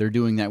 and they're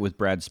doing that with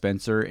Brad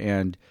Spencer.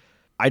 And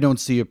I don't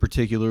see a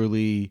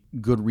particularly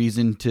good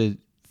reason to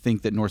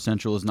think that North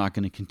Central is not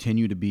going to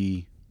continue to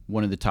be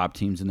one of the top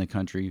teams in the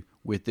country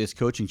with this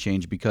coaching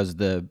change, because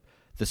the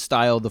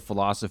style, the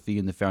philosophy,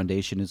 and the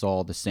foundation is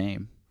all the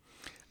same.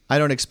 I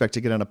don't expect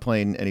to get on a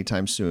plane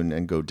anytime soon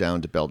and go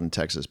down to Belton,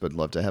 Texas, but I'd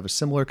love to have a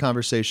similar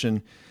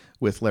conversation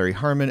with Larry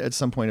Harmon at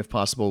some point if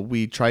possible.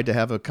 We tried to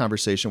have a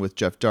conversation with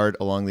Jeff Dart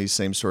along these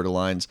same sort of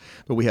lines,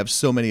 but we have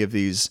so many of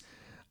these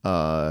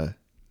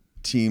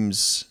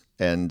teams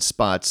and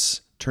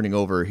spots turning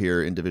over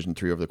here in Division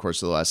III over the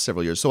course of the last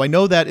several years. So I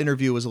know that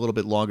interview was a little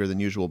bit longer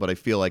than usual, but I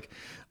feel like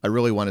I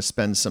really want to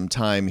spend some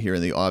time here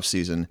in the off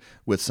season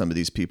with some of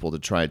these people to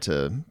try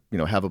to,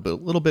 have a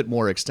little bit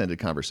more extended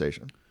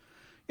conversation.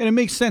 And it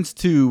makes sense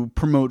to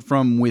promote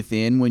from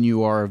within when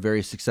you are a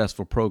very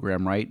successful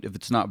program, right? If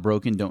it's not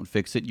broken, don't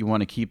fix it. You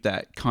want to keep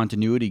that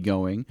continuity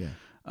going.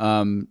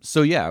 Yeah.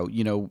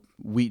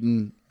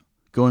 Wheaton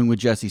going with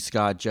Jesse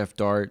Scott, Jeff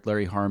Dart,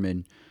 Larry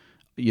Harmon,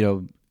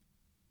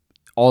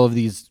 all of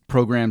these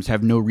programs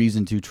have no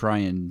reason to try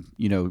and,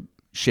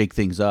 shake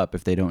things up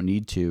if they don't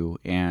need to.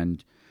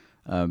 And,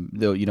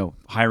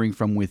 hiring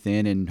from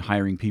within and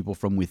hiring people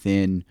from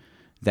within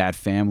that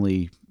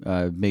family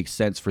makes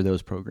sense for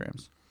those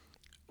programs.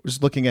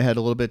 Just looking ahead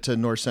a little bit to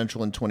North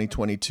Central in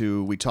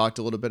 2022, we talked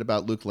a little bit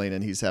about Luke Lane,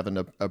 and he's having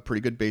a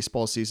pretty good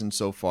baseball season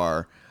so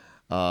far.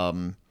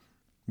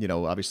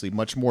 Obviously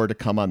much more to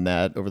come on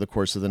that over the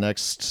course of the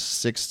next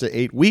 6 to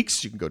 8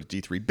 weeks. You can go to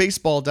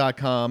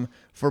d3baseball.com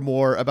for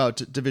more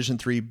about Division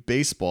III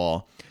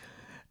baseball.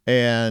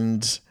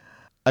 And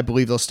I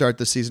believe they'll start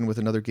the season with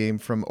another game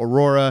from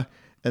Aurora,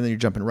 and then you're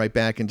jumping right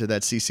back into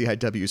that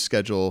CCIW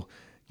schedule.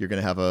 You're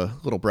going to have a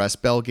little brass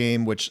bell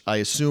game, which I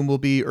assume will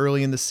be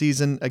early in the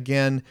season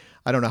again.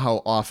 I don't know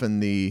how often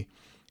the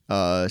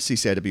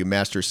CCIW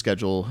master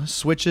schedule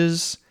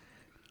switches,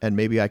 and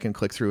maybe I can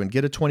click through and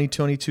get a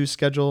 2022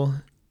 schedule.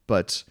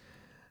 But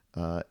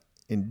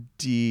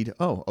indeed,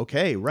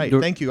 okay, right.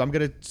 Thank you. I'm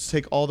going to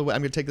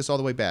take this all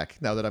the way back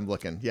now that I'm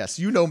looking. Yes,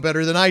 you know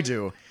better than I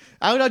do.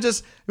 I'm not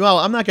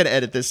going to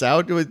edit this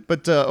out,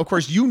 but of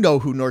course you know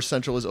who North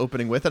Central is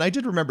opening with, and I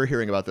did remember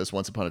hearing about this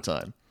once upon a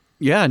time.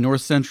 Yeah, North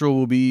Central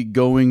will be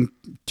going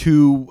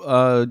to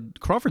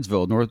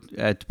Crawfordsville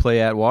to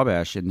play at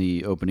Wabash in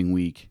the opening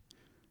week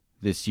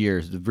this year.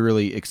 It's a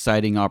really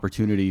exciting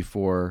opportunity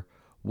for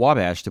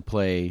Wabash to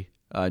play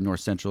North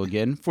Central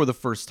again for the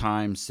first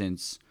time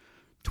since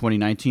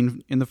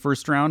 2019 in the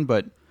first round,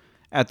 but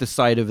at the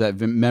site of that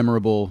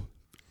memorable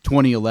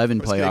 2011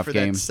 playoff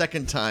game. That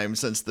second time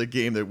since the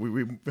game that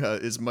we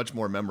is much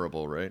more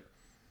memorable, right?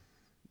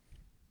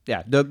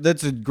 Yeah,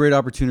 that's a great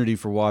opportunity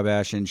for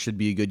Wabash and should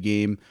be a good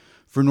game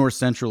for North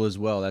Central as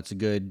well. That's a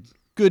good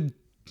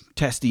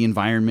testy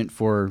environment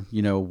for,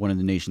 one of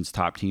the nation's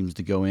top teams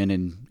to go in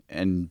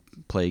and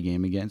play a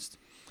game against.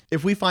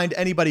 If we find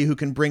anybody who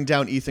can bring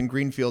down Ethan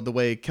Greenfield the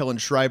way Kellen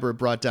Schreiber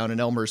brought down an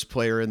Elmhurst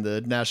player in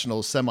the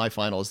national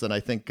semifinals, then I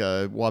think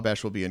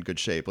Wabash will be in good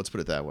shape. Let's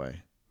put it that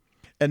way.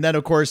 And then,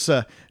 of course,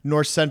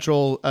 North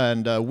Central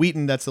and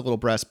Wheaton, that's the little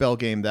brass bell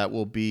game. That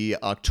will be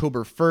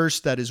October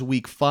 1st. That is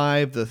week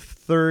 5, the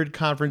third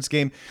conference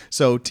game.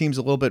 So teams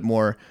a little bit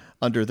more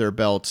under their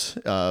belt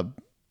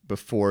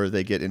before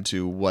they get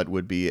into what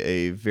would be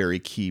a very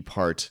key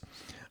part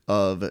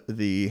of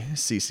the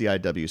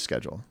CCIW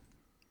schedule.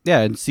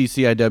 Yeah, and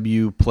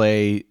CCIW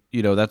play,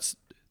 that's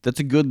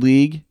a good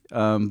league,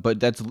 but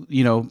that's,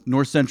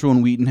 North Central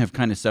and Wheaton have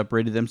kind of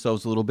separated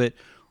themselves a little bit.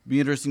 It'll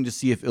be interesting to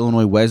see if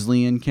Illinois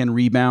Wesleyan can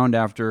rebound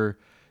after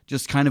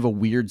just kind of a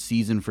weird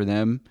season for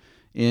them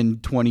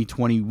in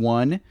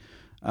 2021.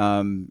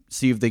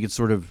 See if they could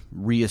sort of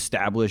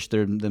reestablish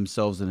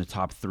themselves in the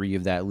top 3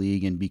 of that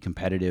league and be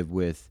competitive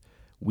with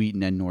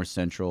Wheaton and North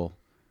Central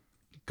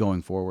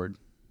going forward.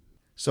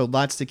 So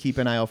lots to keep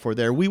an eye out for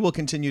there. We will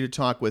continue to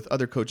talk with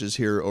other coaches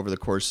here over the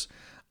course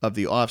of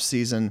the off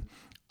season.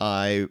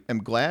 I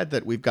am glad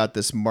that we've got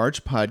this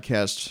March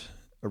podcast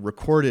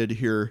recorded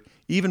here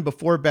even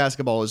before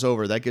basketball is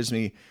over. That gives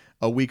me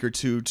a week or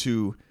two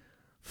to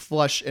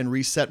flush and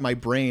reset my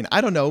brain.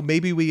 I don't know.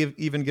 Maybe we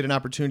even get an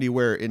opportunity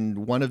where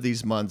in one of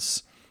these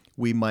months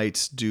we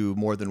might do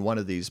more than one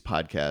of these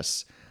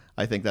podcasts.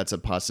 I think that's a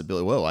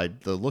possibility. Whoa,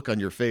 the look on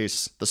your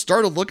face, the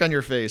startled look on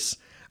your face.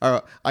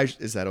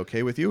 Is that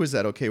okay with you? Is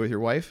that okay with your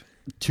wife?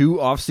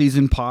 2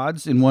 off-season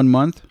pods in 1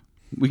 month.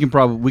 We can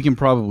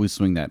probably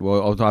swing that.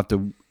 Well, I'll have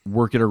to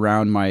work it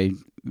around my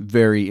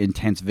very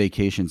intense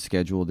vacation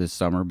schedule this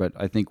summer, but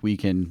I think we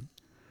can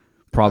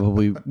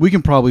probably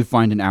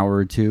find an hour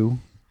or two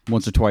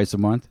once or twice a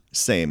month.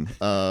 Same.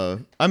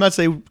 I'm not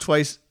saying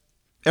twice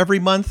every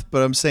month,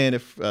 but I'm saying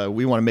if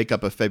we want to make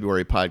up a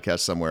February podcast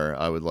somewhere,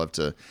 I would love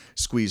to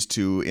squeeze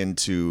 2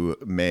 into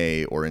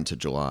May or into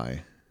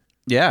July.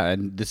 Yeah,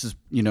 and this is,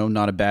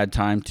 not a bad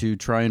time to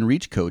try and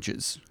reach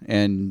coaches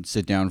and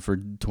sit down for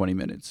 20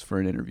 minutes for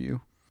an interview.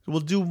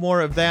 We'll do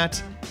more of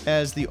that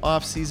as the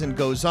off season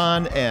goes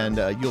on, and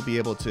you'll be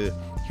able to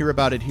hear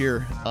about it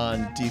here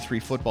on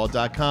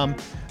D3Football.com.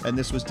 And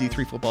this was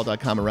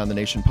D3Football.com Around the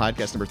Nation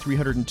podcast number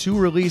 302,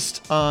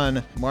 released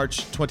on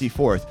March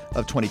 24th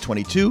of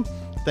 2022.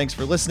 Thanks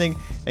for listening,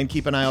 and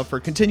keep an eye out for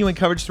continuing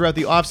coverage throughout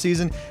the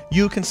offseason.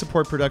 You can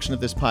support production of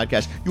this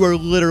podcast. You are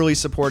literally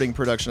supporting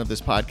production of this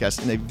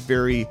podcast in a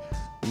very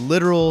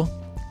literal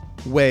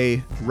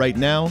way right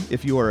now.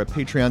 If you are a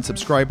Patreon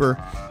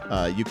subscriber,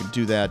 you can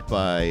do that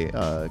by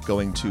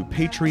going to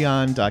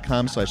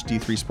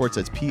patreon.com/D3Sports.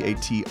 That's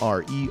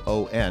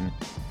Patreon.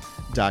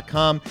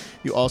 D3Sports.com.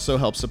 You also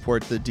help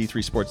support the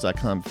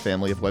D3Sports.com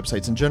family of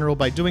websites in general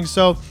by doing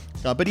so.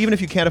 But even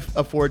if you can't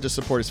afford to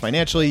support us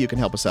financially, you can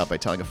help us out by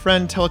telling a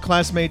friend, tell a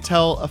classmate,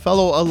 tell a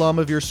fellow alum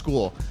of your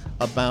school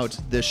about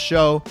this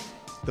show,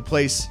 the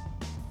place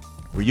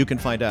where you can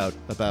find out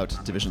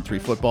about Division III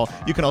football.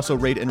 You can also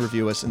rate and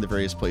review us in the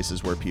various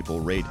places where people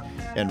rate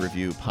and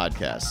review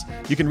podcasts.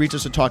 You can reach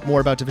us to talk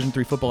more about Division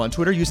III football on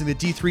Twitter using the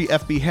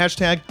D3FB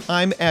hashtag.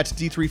 I'm at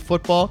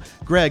D3Football.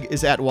 Greg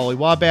is at Wally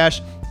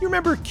Wabash. You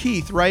remember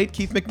Keith, right?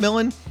 Keith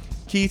McMillan?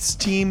 Keith's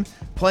team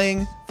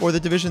playing for the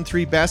Division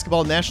III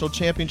basketball national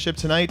championship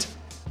tonight.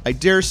 I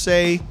dare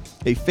say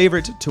a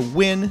favorite to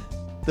win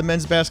the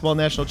men's basketball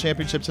national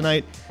championship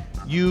tonight.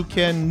 You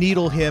can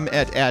needle him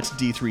at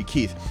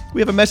D3Keith.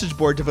 We have a message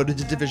board devoted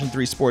to Division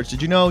III sports.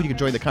 Did you know you can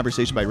join the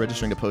conversation by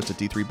registering to post at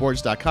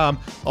D3Boards.com?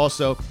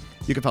 Also,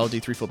 you can follow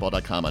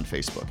D3Football.com on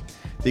Facebook.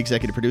 The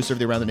executive producer of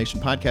the Around the Nation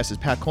podcast is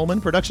Pat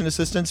Coleman. Production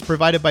assistance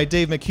provided by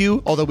Dave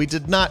McHugh, although we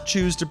did not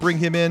choose to bring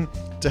him in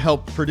to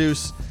help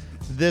produce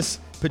this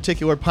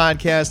particular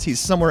podcast. He's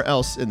somewhere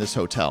else in this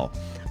hotel.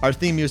 Our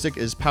theme music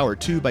is Power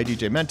 2 by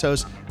DJ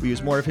Mentos. We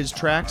use more of his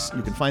tracks.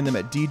 You can find them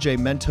at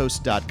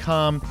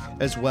djmentos.com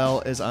as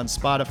well as on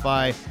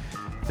Spotify.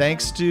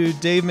 Thanks to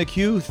Dave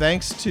McHugh.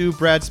 Thanks to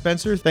Brad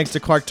Spencer. Thanks to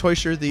Clark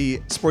Teuscher,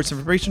 the sports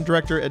information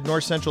director at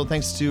North Central.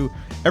 Thanks to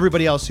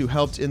everybody else who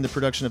helped in the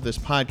production of this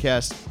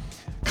podcast.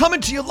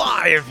 Coming to you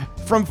live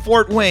from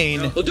Fort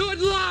Wayne. We'll do it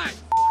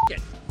live.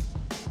 It.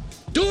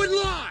 Do it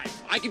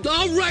live.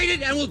 I'll write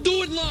it and we'll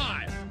do it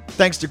live.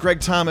 Thanks to Greg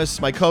Thomas,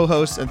 my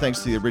co-host, and thanks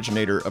to the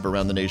originator of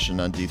Around the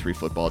Nation on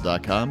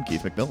D3Football.com,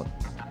 Keith McMillan.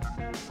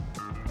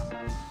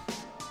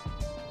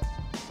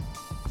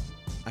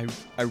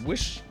 I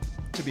wish,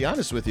 to be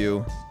honest with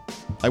you,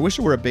 I wish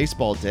it were a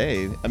baseball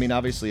day. I mean,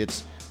 obviously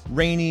it's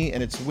rainy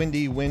and it's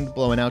windy, wind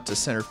blowing out to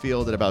center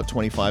field at about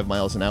 25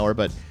 miles an hour,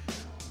 but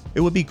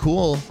it would be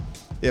cool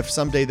if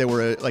someday there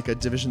were a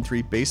Division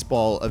III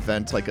baseball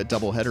event, like a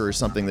doubleheader or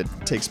something that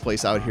takes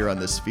place out here on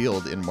this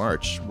field in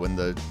March when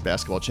the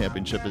basketball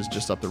championship is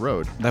just up the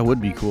road. That would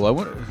be cool. I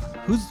wonder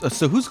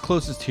who's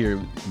closest here?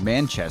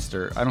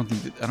 Manchester. I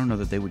don't know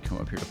that they would come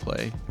up here to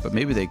play, but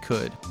maybe they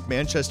could.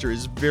 Manchester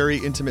is very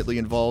intimately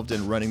involved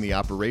in running the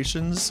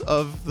operations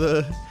of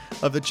the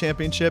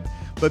championship,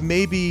 but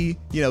maybe,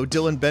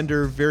 Dylan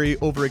Bender, very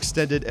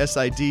overextended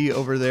SID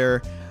over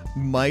there,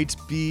 might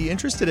be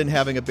interested in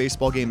having a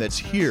baseball game that's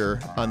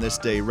here on this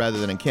day rather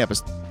than in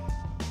campus.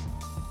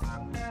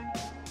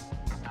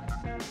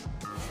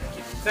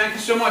 Thank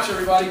you so much,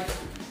 everybody.